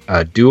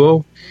Synthaholic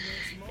Duo.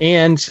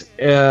 And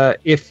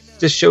if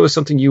this show is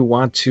something you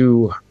want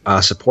to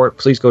support,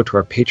 please go to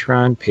our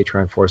Patreon,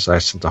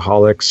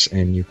 Patreon.com/Synthaholics,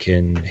 and you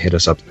can hit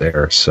us up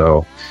there.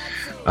 So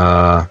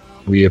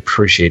we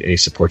appreciate any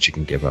support you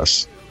can give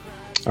us.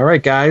 All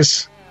right,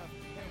 guys.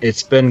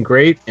 It's been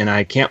great, and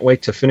I can't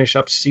wait to finish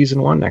up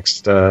season 1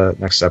 next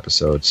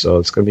episode. So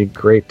it's going to be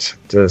great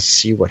to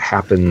see what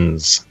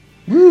happens.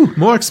 Woo!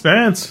 More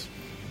Expanse.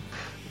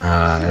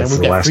 And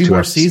we've got 3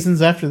 more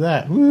seasons after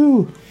that.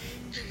 Woo!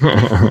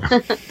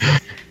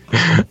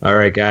 All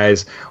right,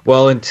 guys.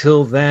 Well,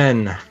 until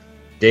then,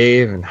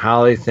 Dave and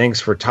Holly, thanks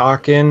for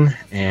talking.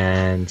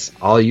 And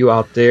all you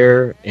out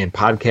there in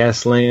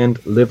podcast land,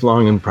 live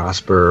long and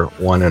prosper,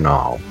 one and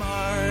all.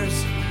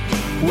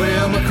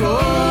 Well,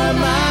 McCoy,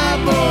 my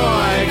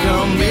boy,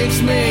 come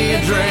mix me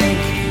a drink.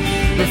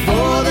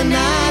 Before the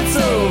night's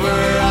over,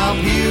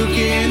 I'll puke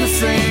in the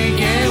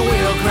sink, and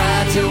we'll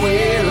cry till we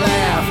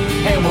laugh,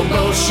 and we'll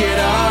both shit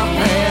our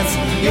pants.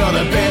 You're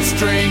the best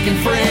drinking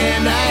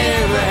friend I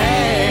ever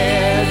had.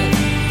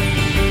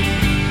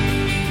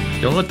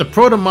 Don't let the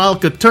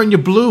proto-molecule turn you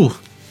blue.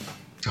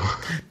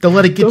 Don't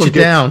let it get you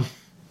down.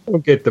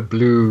 Don't get the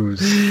blues.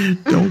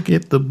 Don't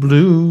get the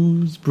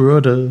blues,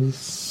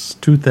 brothers.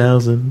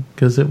 2000,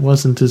 because it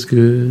wasn't as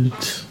good.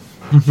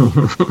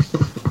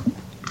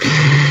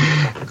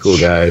 Cool,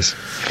 guys.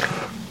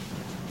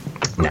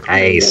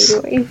 Nice.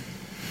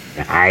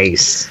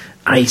 Nice.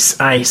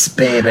 Ice,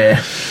 baby.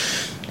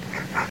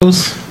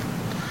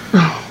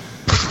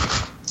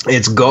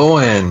 It's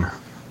going.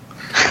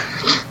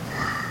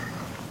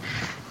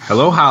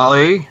 Hello,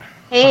 Holly.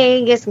 Hey,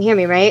 you guys can hear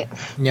me, right?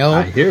 No.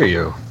 I hear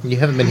you. You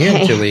haven't been here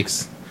in 2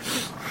 weeks.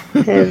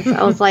 Because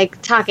I was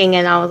like talking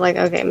and I was like,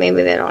 okay,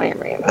 maybe they don't hear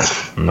me.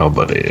 There's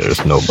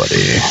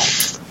nobody.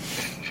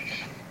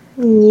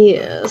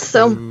 Yeah,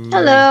 so,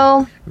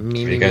 hello. What are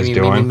you guys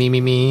doing?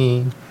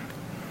 Me.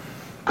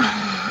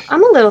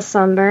 I'm a little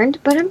sunburned,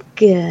 but I'm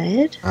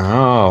good.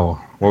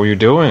 Oh, what were you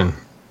doing?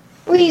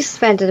 We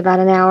spent about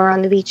an hour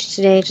on the beach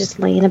today just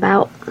laying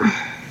about.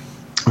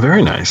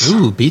 Very nice.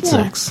 Ooh, beach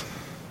sex.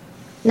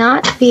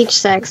 Not beach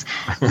sex.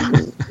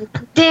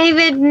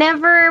 David,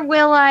 never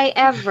will I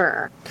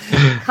ever.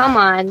 Come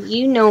on,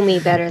 you know me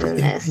better than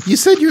this. You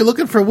said you were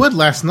looking for wood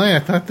last night. I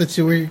thought that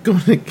you were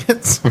going to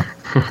get some.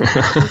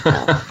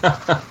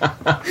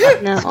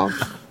 No.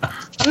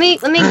 Let me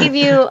give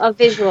you a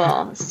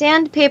visual.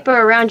 Sandpaper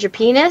around your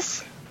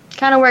penis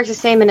kind of works the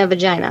same in a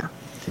vagina.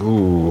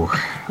 Ooh,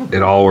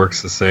 it all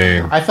works the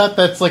same. I thought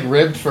that's like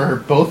ribbed for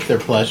both their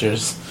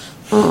pleasures.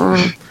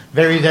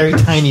 Very, very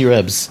tiny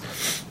ribs.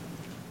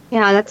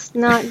 Yeah, that's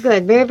not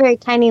good. Very, very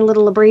tiny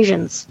little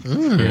abrasions.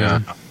 Yeah,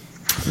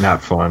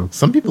 not fun.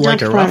 Some people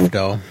like it rough,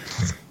 though.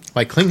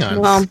 Like Klingons.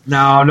 Well,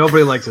 No,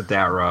 nobody likes it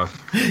that rough.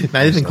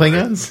 Not even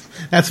Klingons?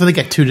 That's why they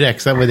got 2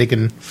 dicks. That way they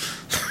can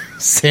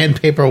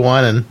sandpaper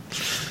one and...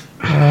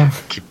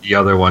 Keep the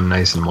other one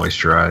nice and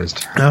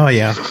moisturized. Oh,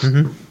 yeah.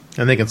 Mm-hmm.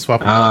 And they can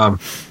swap them.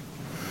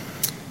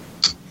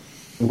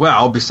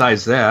 Well,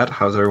 besides that,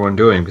 how's everyone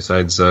doing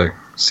besides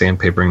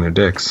sandpapering their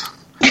dicks?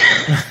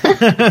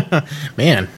 Man,